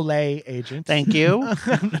The Mole Agent. Thank you.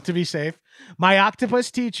 To be safe. My Octopus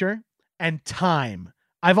Teacher, and Time.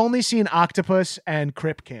 I've only seen Octopus and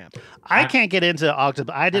Crip Camp. I can't get into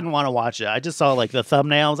Octopus. I didn't want to watch it. I just saw like the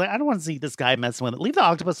thumbnail. I was like, I don't want to see this guy messing with it. Leave the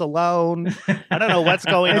octopus alone. I don't know what's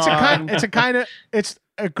going on. It's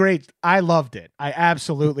a great. I loved it. I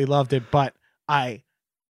absolutely loved it. But I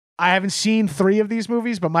haven't seen 3 of these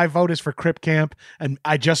movies, but my vote is for Crip Camp, and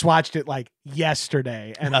I just watched it like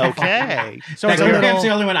yesterday. And Okay. so That it's a Crip little. Camp's the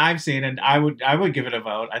only one I've seen, and I would give it a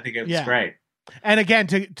vote. I think it's Yeah. great. And again,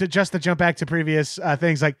 to jump back to previous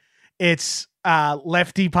things, like it's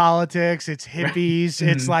lefty politics, it's hippies,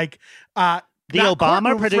 it's like The not Obama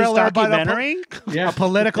courtroom produced thriller, but documentary. a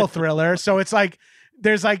political thriller. So it's like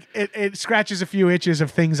there's like it scratches a few itches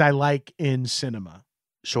of things I like in cinema.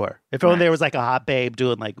 Sure. If only there was like a hot babe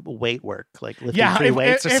doing like weight work, like lifting Yeah, 3 if-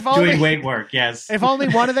 weights. if or only- Doing weight work, yes. If only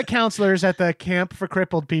one of the counselors at the camp for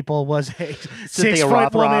crippled people was a 6 foot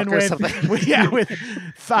Rothrock woman or with, something. with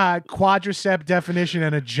quadricep definition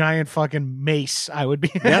and a giant fucking mace, I would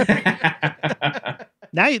be.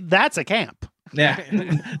 Now that's a camp. Yeah.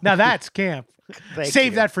 Now that's camp. Thank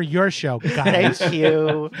Save you. that for your show, guys. Thank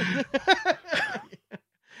you.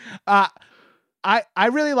 I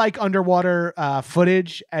really like underwater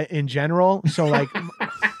footage in general. So like,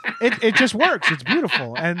 it just works. It's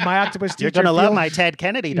beautiful. And My Octopus Teacher. You're gonna love feels- my Ted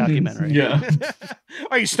Kennedy documentary. Yeah.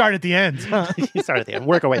 Oh, you start at the end. Huh? You start at the end.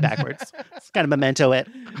 Work our way backwards. It's kind of memento it.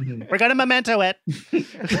 We're gonna memento it.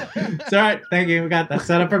 It's all right. Thank you. We got that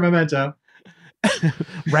set up for Memento.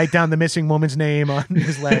 Write down the missing woman's name on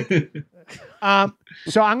his leg.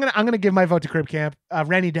 So I'm gonna give my vote to Crib Camp.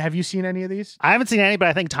 Rennie, have you seen any of these? I haven't seen any, but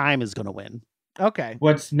I think Time is gonna win. Okay.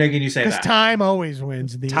 What's making you say Because that? time always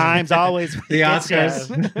wins. In the end. Time's always The gets ya.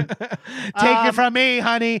 Oscars. Take it from me,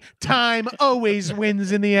 honey. Time always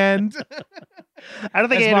wins in the end. I don't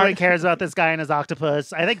think anyone cares about this guy and his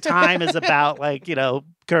octopus. I think Time is about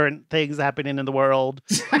current things happening in the world,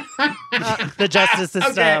 the justice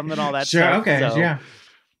system, and all that stuff. Okay, so. Yeah.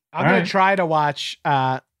 I'm gonna try to watch.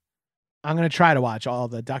 I'm gonna try to watch all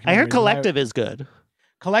the documentaries. I heard Collective is good.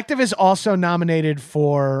 Collective is also nominated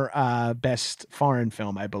for best foreign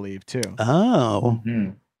film, I believe, too. Oh.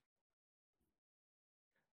 Mm-hmm.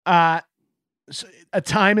 So A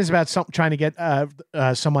Time is about trying to get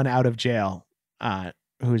someone out of jail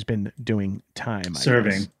who's been doing time.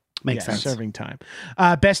 Serving. Makes sense. Serving time.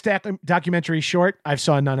 Best documentary short. I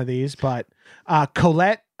saw none of these, but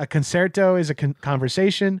Colette, A Concerto is a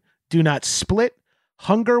Conversation, Do Not Split,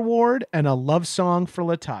 Hunger Ward, and A Love Song for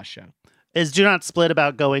Latasha. Is Do Not Split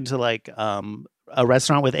about going to a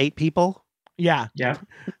restaurant with 8 people? Yeah. Yeah.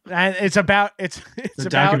 And it's a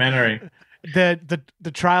documentary.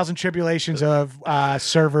 The trials and tribulations of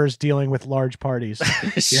servers dealing with large parties.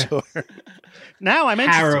 Sure. Now I'm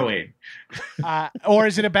interested. Harrowing. Or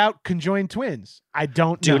is it about conjoined twins? I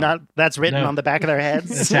don't know. That's written on the back of their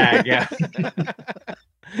heads. Tag, yeah.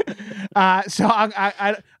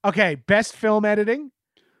 Okay. Best film editing: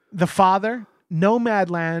 The Father,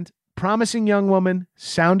 Nomadland, Promising Young Woman,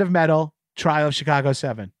 Sound of Metal, Trial of Chicago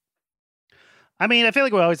 7. I mean, I feel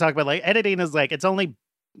like we always talk about editing is it's only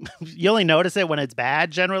you only notice it when it's bad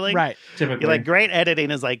generally. Right. Typically. You're great editing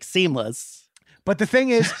is seamless. But the thing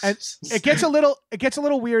is, it gets a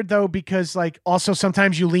little weird though, because also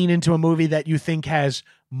sometimes you lean into a movie that you think has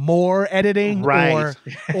more editing, right?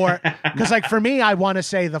 Or because for me, I want to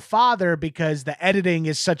say The Father because the editing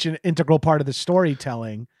is such an integral part of the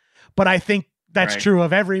storytelling. But I think that's true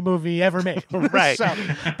of every movie ever made, right?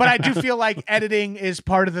 But I do feel like editing is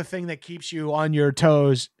part of the thing that keeps you on your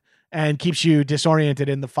toes and keeps you disoriented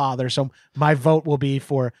in The Father. So my vote will be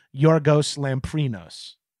for Yorgos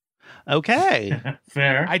Lamprinos. Okay.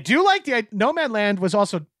 Fair. I do like Nomadland was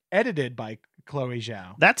also edited by Chloe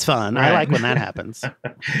Zhao. That's fun. Right. I like when that happens.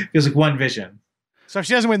 Feels like one vision. So if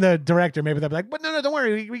she doesn't win the director, maybe they'll be like, but no, don't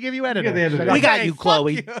worry. We give you editor. We got you,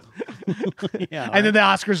 Chloe. Yeah, and then the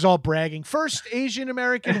Oscars all bragging. First Asian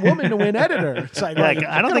American woman to win editor. It's I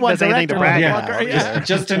don't think there's anything to brag about. Yeah.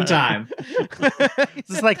 Just in time. This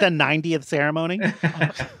is the 90th ceremony.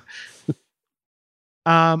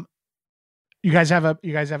 You guys have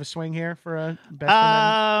a swing here for a best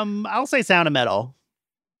film? I'll say Sound of Metal.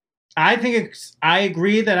 I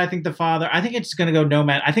agree that I think The Father, I think it's going to go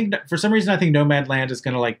Nomad. I think for some reason, I think Nomadland is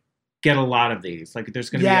going to get a lot of these. There's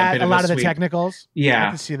going to be a bit of a lot of the technicals. Yeah. I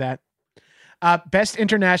can see that. Best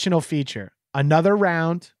international feature: Another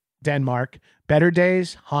Round, Denmark; Better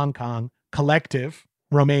Days, Hong Kong; Collective,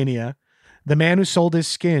 Romania; The Man Who Sold His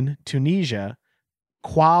Skin, Tunisia;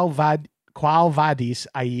 Qual Vadis,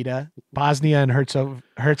 Aida, Bosnia and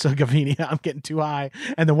Herzegovina. I'm getting too high,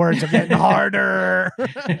 and the words are getting harder.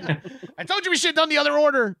 I told you we should have done the other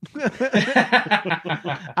order.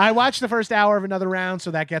 I watched the first hour of Another Round,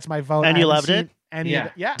 so that gets my vote. And you loved it?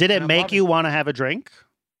 Yeah. Did it make you want to have a drink?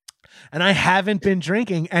 And I haven't been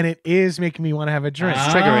drinking, and it is making me want to have a drink.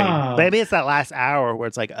 It's triggering. Maybe it's that last hour where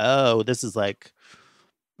it's this is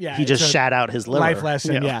he just shat out his liver. Life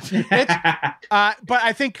lesson, yeah. But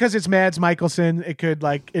I think because it's Mads Mikkelsen, it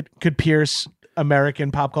could pierce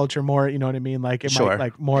American pop culture more. You know what I mean? Might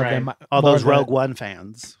more of them. All those Rogue One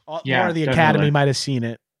fans. More of the Academy might have seen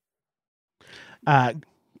it. I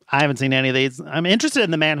haven't seen any of these. I'm interested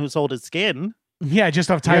in The Man Who Sold His Skin. Yeah, just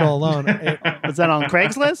off title alone. Is that on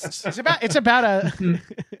Craigslist? It's about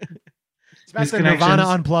the Nirvana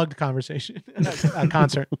Unplugged conversation,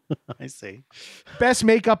 concert. I see. Best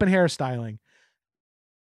makeup and hairstyling: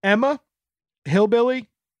 Emma, Hillbilly,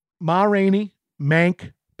 Ma Rainey,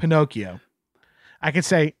 Mank, Pinocchio. I could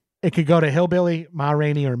say it could go to Hillbilly, Ma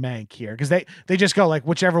Rainey, or Mank here because they just go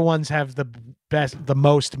whichever ones have the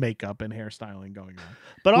most makeup and hairstyling going on.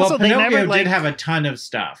 But also, they Pinocchio never did have a ton of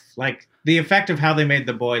stuff. The effect of how they made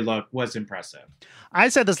the boy look was impressive. I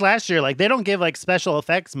said this last year. They don't give special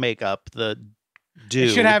effects makeup the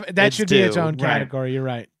due. It should be its own category. Right. You're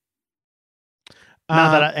right.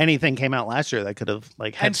 Not that anything came out last year that could have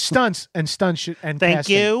and stunts and casting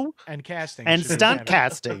and stunt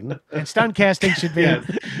casting and stunt casting should be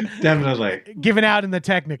definitely given out in the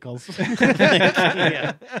technicals.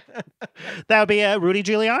 Yeah. That would be Rudy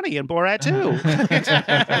Giuliani in Borat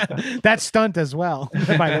 2. That's stunt as well,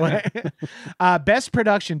 by the way. Best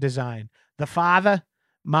production design: The Father,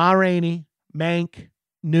 Ma Rainey, Mank,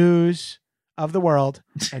 News of the World,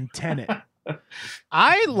 and Tenet.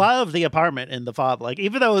 I love the apartment in The Father.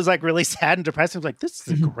 Even though it was really sad and depressing, I was this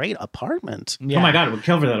is a great apartment. Yeah. Oh my God, it would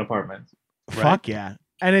kill for that apartment. Fuck yeah.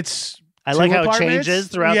 And it's I like how it apartments? changes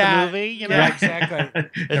throughout Yeah. the movie. You know, Yeah,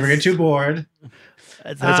 exactly. Never get too bored.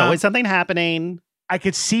 There's always something happening. I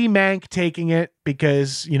could see Mank taking it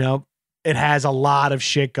because, you know, it has a lot of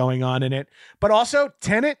shit going on in it. But also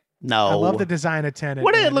Tenet. No, I love the design of Tenet.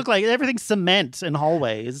 What did it man. look like? Everything's cement and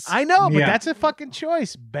hallways. I know, but Yeah. that's a fucking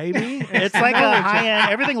choice, baby. It's like a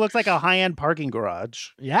high-end. Everything looks like a high-end parking garage.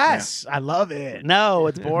 Yes, I love it. No,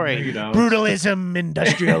 it's You boring. know. Brutalism,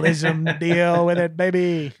 industrialism, deal with it,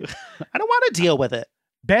 baby. I don't want to deal with it.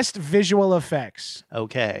 Best visual effects.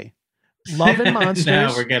 Okay. Love and Monsters.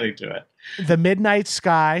 Now we're getting to it. The Midnight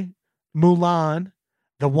Sky, Mulan,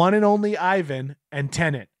 The One and Only Ivan, and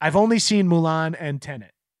Tenet. I've only seen Mulan and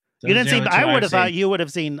Tenet. You didn't Those are see. the two I would I've have thought seen. you would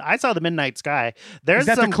have seen. I saw the Midnight Sky. There's Is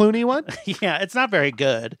that some. the Clooney one? Yeah, it's not very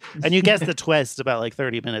good, and you guess the twist about like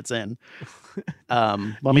 30 minutes in.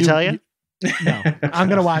 Want me to tell you? No, I'm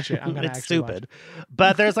gonna watch it. I'm gonna It's actually stupid,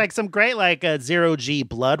 but there's like some great like zero G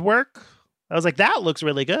blood work. I was like, that looks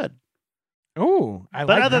really good. Ooh, I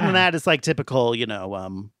But like other than that, it's like typical, you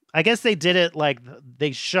know. I guess they did it like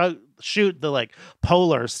they shoot the like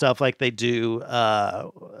polar stuff like they do.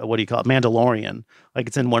 What do you call it? Mandalorian. Like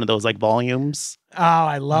it's in one of those like volumes. Oh,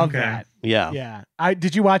 I love Okay. that. Yeah. Yeah,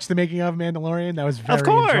 did you watch the making of Mandalorian? That was very Of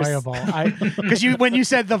course. enjoyable. Because when you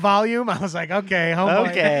said the volume, I was like, okay, oh boy.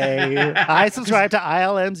 Okay. I subscribe to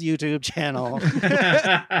ILM's YouTube channel.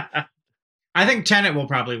 I think Tenet will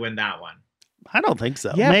probably win that one. I don't think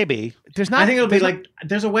so. Yeah. Maybe. There's not. I think it'll be there's like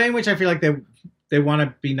there's a way in which I feel like they want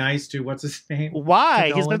to be nice to what's his name. Why?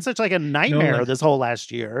 He's Nolan? been such like a nightmare Nolan. this whole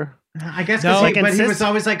last year. I guess No, because like he was insist-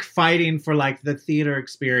 always like fighting for like the theater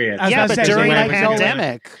experience. I was Yeah, gonna but say, during so the like Nolan-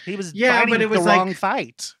 pandemic, he was Yeah, fighting but it was the like- wrong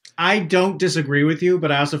fight. I don't disagree with you,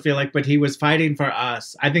 but I also feel like, but he was fighting for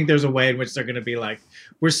us. I think there's a way in which they're going to be like,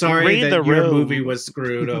 we're sorry Read that the your room. movie was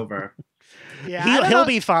screwed over. Yeah, I don't He'll know.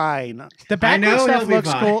 be fine. The I backward know stuff he'll be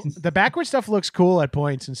looks fine. cool. The backward stuff looks cool at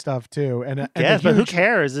points and stuff too. And Yes, the but who huge-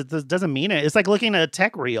 cares? It doesn't mean it. It's like looking at a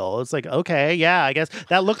tech reel. It's like, okay, yeah, I guess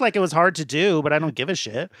that looked like it was hard to do, but I don't give a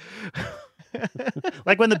shit.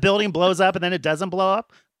 Like when the building blows up and then it doesn't blow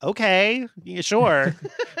up. Okay, yeah, sure.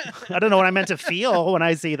 I don't know what I meant to feel when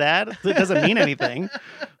I see that. It doesn't mean anything.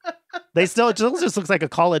 It still just looks like a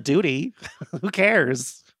Call of Duty. Who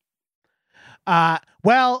cares?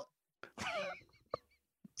 Well,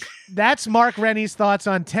 that's Mark Rennie's thoughts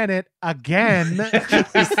on Tenet again.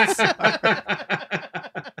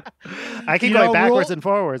 I keep You going know, backwards rule- and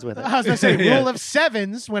forwards with it. I was gonna say Yeah. rule of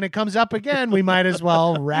sevens. When it comes up again, we might as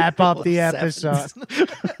well wrap up Rule the of episode. sevens.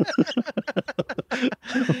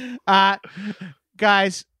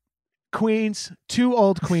 Guys, Queens, two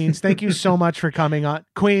old Queens. Thank you so much for coming on,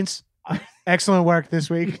 Queens. Excellent work this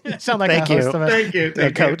week. You sound like Thank a host you. of a Thank you,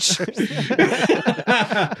 thank you. Coach.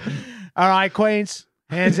 All right, Queens,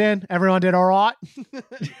 hands in. Everyone did all right.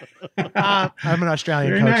 I'm an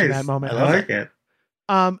Australian Very coach nice. in that moment. I like it.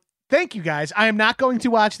 Thank you, guys. I am not going to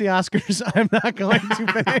watch the Oscars. I'm not going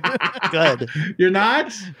to. Good. You're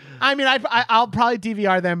not? I mean, I'll probably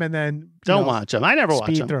DVR them and then Don't watch them. I never watch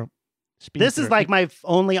speed them. through. This is like my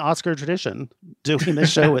only Oscar tradition, doing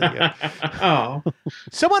this show with you. Oh.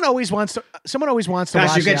 someone always wants to. Someone always wants to Gosh,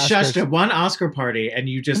 watch you get the shushed Oscars. at one Oscar party and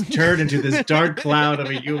you just turn into this dark cloud of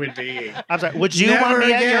a human being. I'm sorry. Would you Never want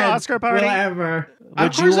me at your again Oscar party? will I ever. Would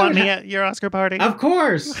Of you course I want would me ha- at your Oscar party? Of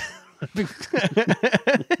course.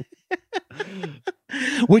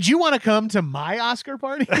 Would you want to come to my Oscar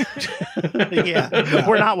party? Yeah.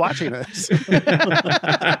 We're not watching this.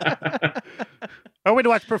 Or we'd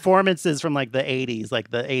watch performances from like the 80s,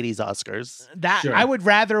 like the 80s Oscars. That Sure. I would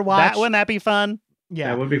rather watch. Wouldn't that be fun? Yeah,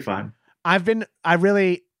 That would be fun.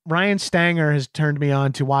 Ryan Stanger has turned me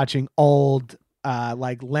on to watching old,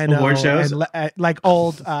 like Leno Award shows? and like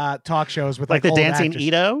old talk shows with Like the old Dancing actors.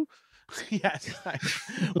 Ito? Yes,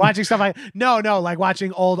 watching stuff like like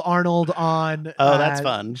watching old Arnold on. Oh, that's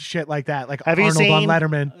fun. Shit like that, like Have you Arnold on seen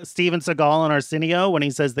Letterman. Steven Seagal on Arsenio when he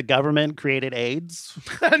says the government created AIDS?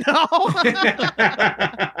 No,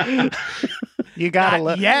 You gotta not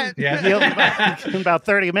look. yet. Yeah. In about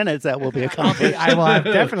 30 minutes, that will be accomplished. I will have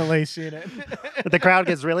definitely seen it. The crowd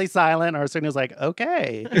gets really silent. Arsenio's like,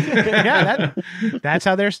 okay. Yeah, that's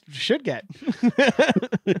how there should get.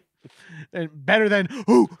 And better than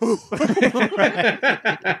ooh, ooh,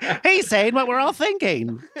 He's saying what we're all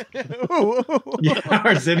thinking. ooh, ooh. Yeah,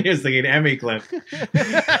 Arsenio's thinking Emmy clip.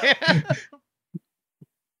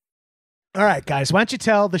 All right, guys, why don't you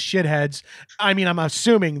tell the shitheads? I mean, I'm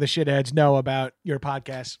assuming the shitheads know about your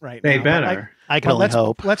podcast right They now. better. I can only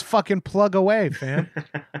hope. Let's fucking plug away, fam.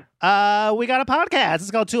 We got a podcast.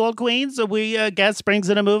 It's called Two Old Queens. So we guest brings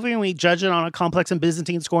in a movie and we judge it on a complex and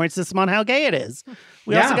Byzantine scoring system on how gay it is.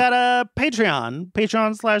 We also got a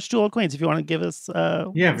Patreon/Two Old Queens. If you want to give us, if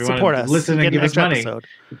you support want to us, listen and give us money. Episode.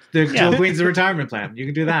 The Two Old Queens, the retirement plan. You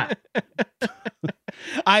can do that.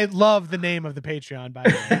 I love the name of the Patreon, by the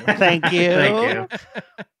way. Thank you. Thank you.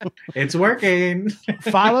 It's working.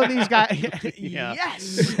 Follow these guys.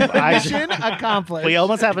 Yes. Mission accomplished. We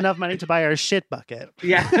almost have enough money to buy our shit bucket.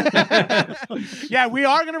 Yeah. Yeah, we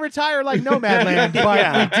are going to retire like Nomadland,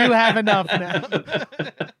 but we do have enough now.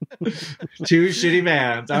 Two shitty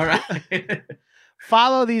bands. All right.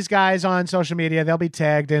 Follow these guys on social media. They'll be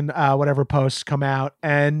tagged in whatever posts come out.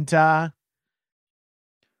 And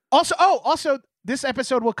also, this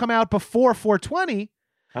episode will come out before 420.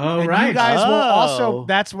 Oh, and right. You guys will also,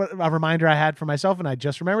 that's what a reminder I had for myself, and I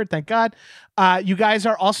just remembered, thank God. You guys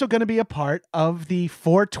are also going to be a part of the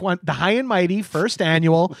 420, the High and Mighty first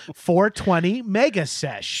annual 420 Mega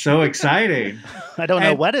Sesh. So exciting. I don't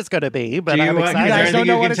know what it's going to be, but I'm excited. You guys don't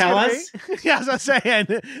know what it's tell going us? to be? Yeah, as I was saying,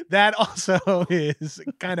 that also is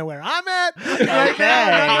kind of where I'm at right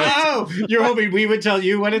now. Oh, you're hoping we would tell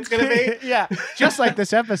you what it's going to be? Yeah, just like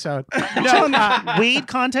this episode. No, weed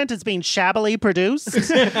content is being shabbily produced.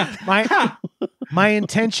 My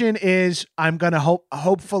intention is I'm going to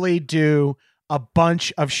hopefully do a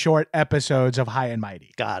bunch of short episodes of High and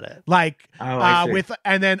Mighty. Got it. Like I see.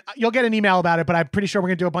 and then you'll get an email about it, but I'm pretty sure we're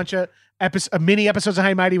going to do a bunch of mini episodes of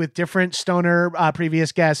High and Mighty with different stoner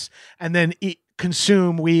previous guests, and then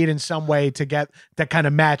consume weed in some way to get that kind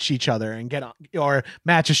of match each other and get on, or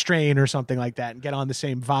match a strain or something like that and get on the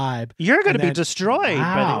same vibe. You're going to be destroyed,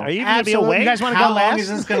 Wow. buddy. Are you going to be awake? You guys want to go How long last? is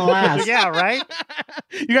this going to last? Yeah, right?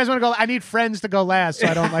 You guys want to go? I need friends to go last so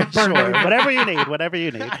I don't like burn Sure. my- Whatever you need. Whatever you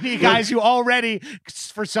need. I need guys who already,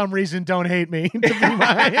 for some reason, don't hate me. To be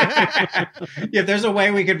my If there's a way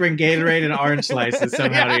we could bring Gatorade and orange slices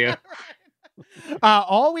somehow to you.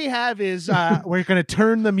 all we have is we're going to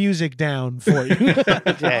turn the music down for you.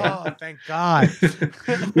 Okay. Oh, thank God.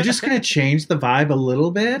 We're just going to change the vibe a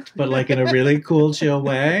little bit, but like in a really cool, chill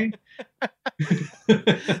way.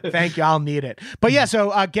 Thank you. I'll need it. But yeah,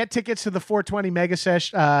 so get tickets to the 420 Mega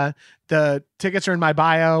Sesh. The tickets are in my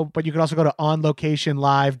bio, but you can also go to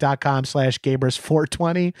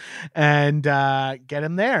onlocationlive.com/Gabrus420 and get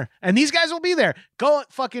them there. And these guys will be there. Go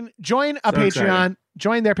fucking join a Patreon. Exciting.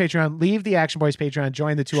 Join their Patreon. Leave the Action Boys Patreon.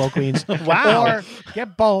 Join the Two Old Queens. Wow. Or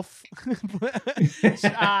get both.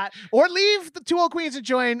 Or leave the Two Old Queens and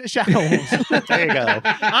join Shadow Wolves. There you go.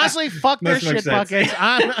 Honestly, fuck their Must make shit sense. buckets.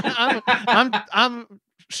 I'm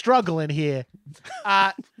struggling here.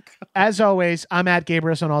 As always, I'm at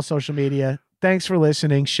Gabrus on all social media. Thanks for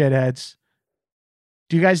listening, shitheads.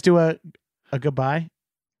 Do you guys do a goodbye?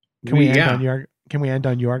 Can we end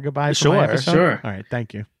on your goodbye? For my Sure, episode? sure. All right,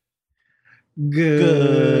 thank you.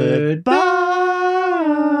 Goodbye.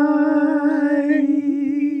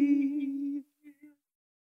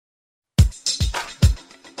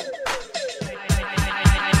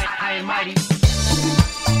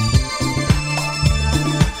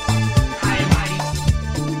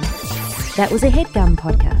 That was a HeadGum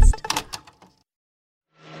podcast.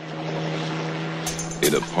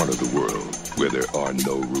 In a part of the world where there are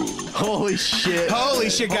no rules. Holy shit,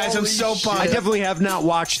 guys. I'm so pumped. I definitely have not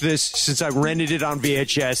watched this since I rented it on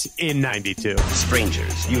VHS in 92.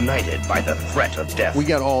 Strangers united by the threat of death. We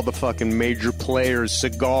got all the fucking major players.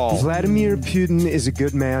 Seagal. Vladimir Putin is a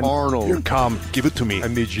good man. Arnold. Here, come, give it to me. I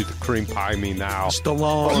need you to cream pie me now.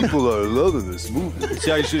 Stallone. People are loving this movie.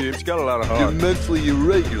 It's got a lot of heart. You're mentally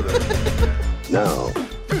irregular. Now,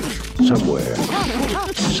 somewhere,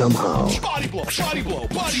 somehow, someone's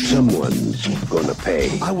gonna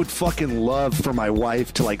pay. I would fucking love for my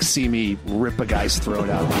wife to like see me rip a guy's throat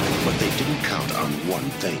out. But they didn't count on one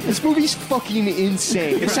thing. This movie's fucking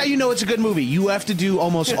insane. It's how you know it's a good movie. You have to do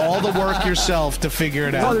almost all the work yourself to figure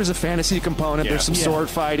it Oh, out. there's a fantasy component. There's some sword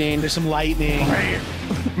fighting. There's some lightning.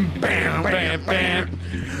 Bam, bam, bam.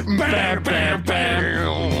 Bam, bam,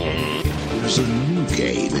 bam. There's a new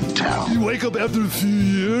game in town. You wake up after a few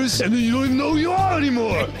years and then you don't even know who you are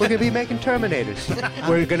anymore. We're gonna be making Terminators.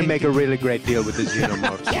 We're gonna make a really great deal with the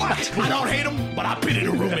Xenomorphs. What? I don't hate him, but I've been in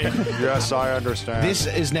a room in. Yes, I understand. This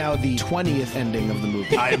is now the 20th ending of the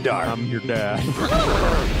movie. I am dark. I'm your dad.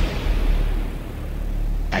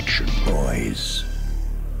 Action boys.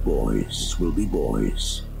 Boys will be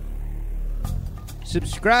boys.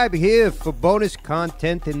 Subscribe here for bonus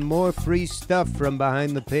content and more free stuff from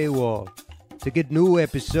behind the paywall. To get new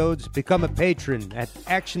episodes, become a patron at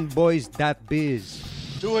actionboys.biz.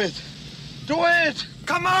 Do it. Do it.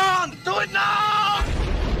 Come on. Do it now.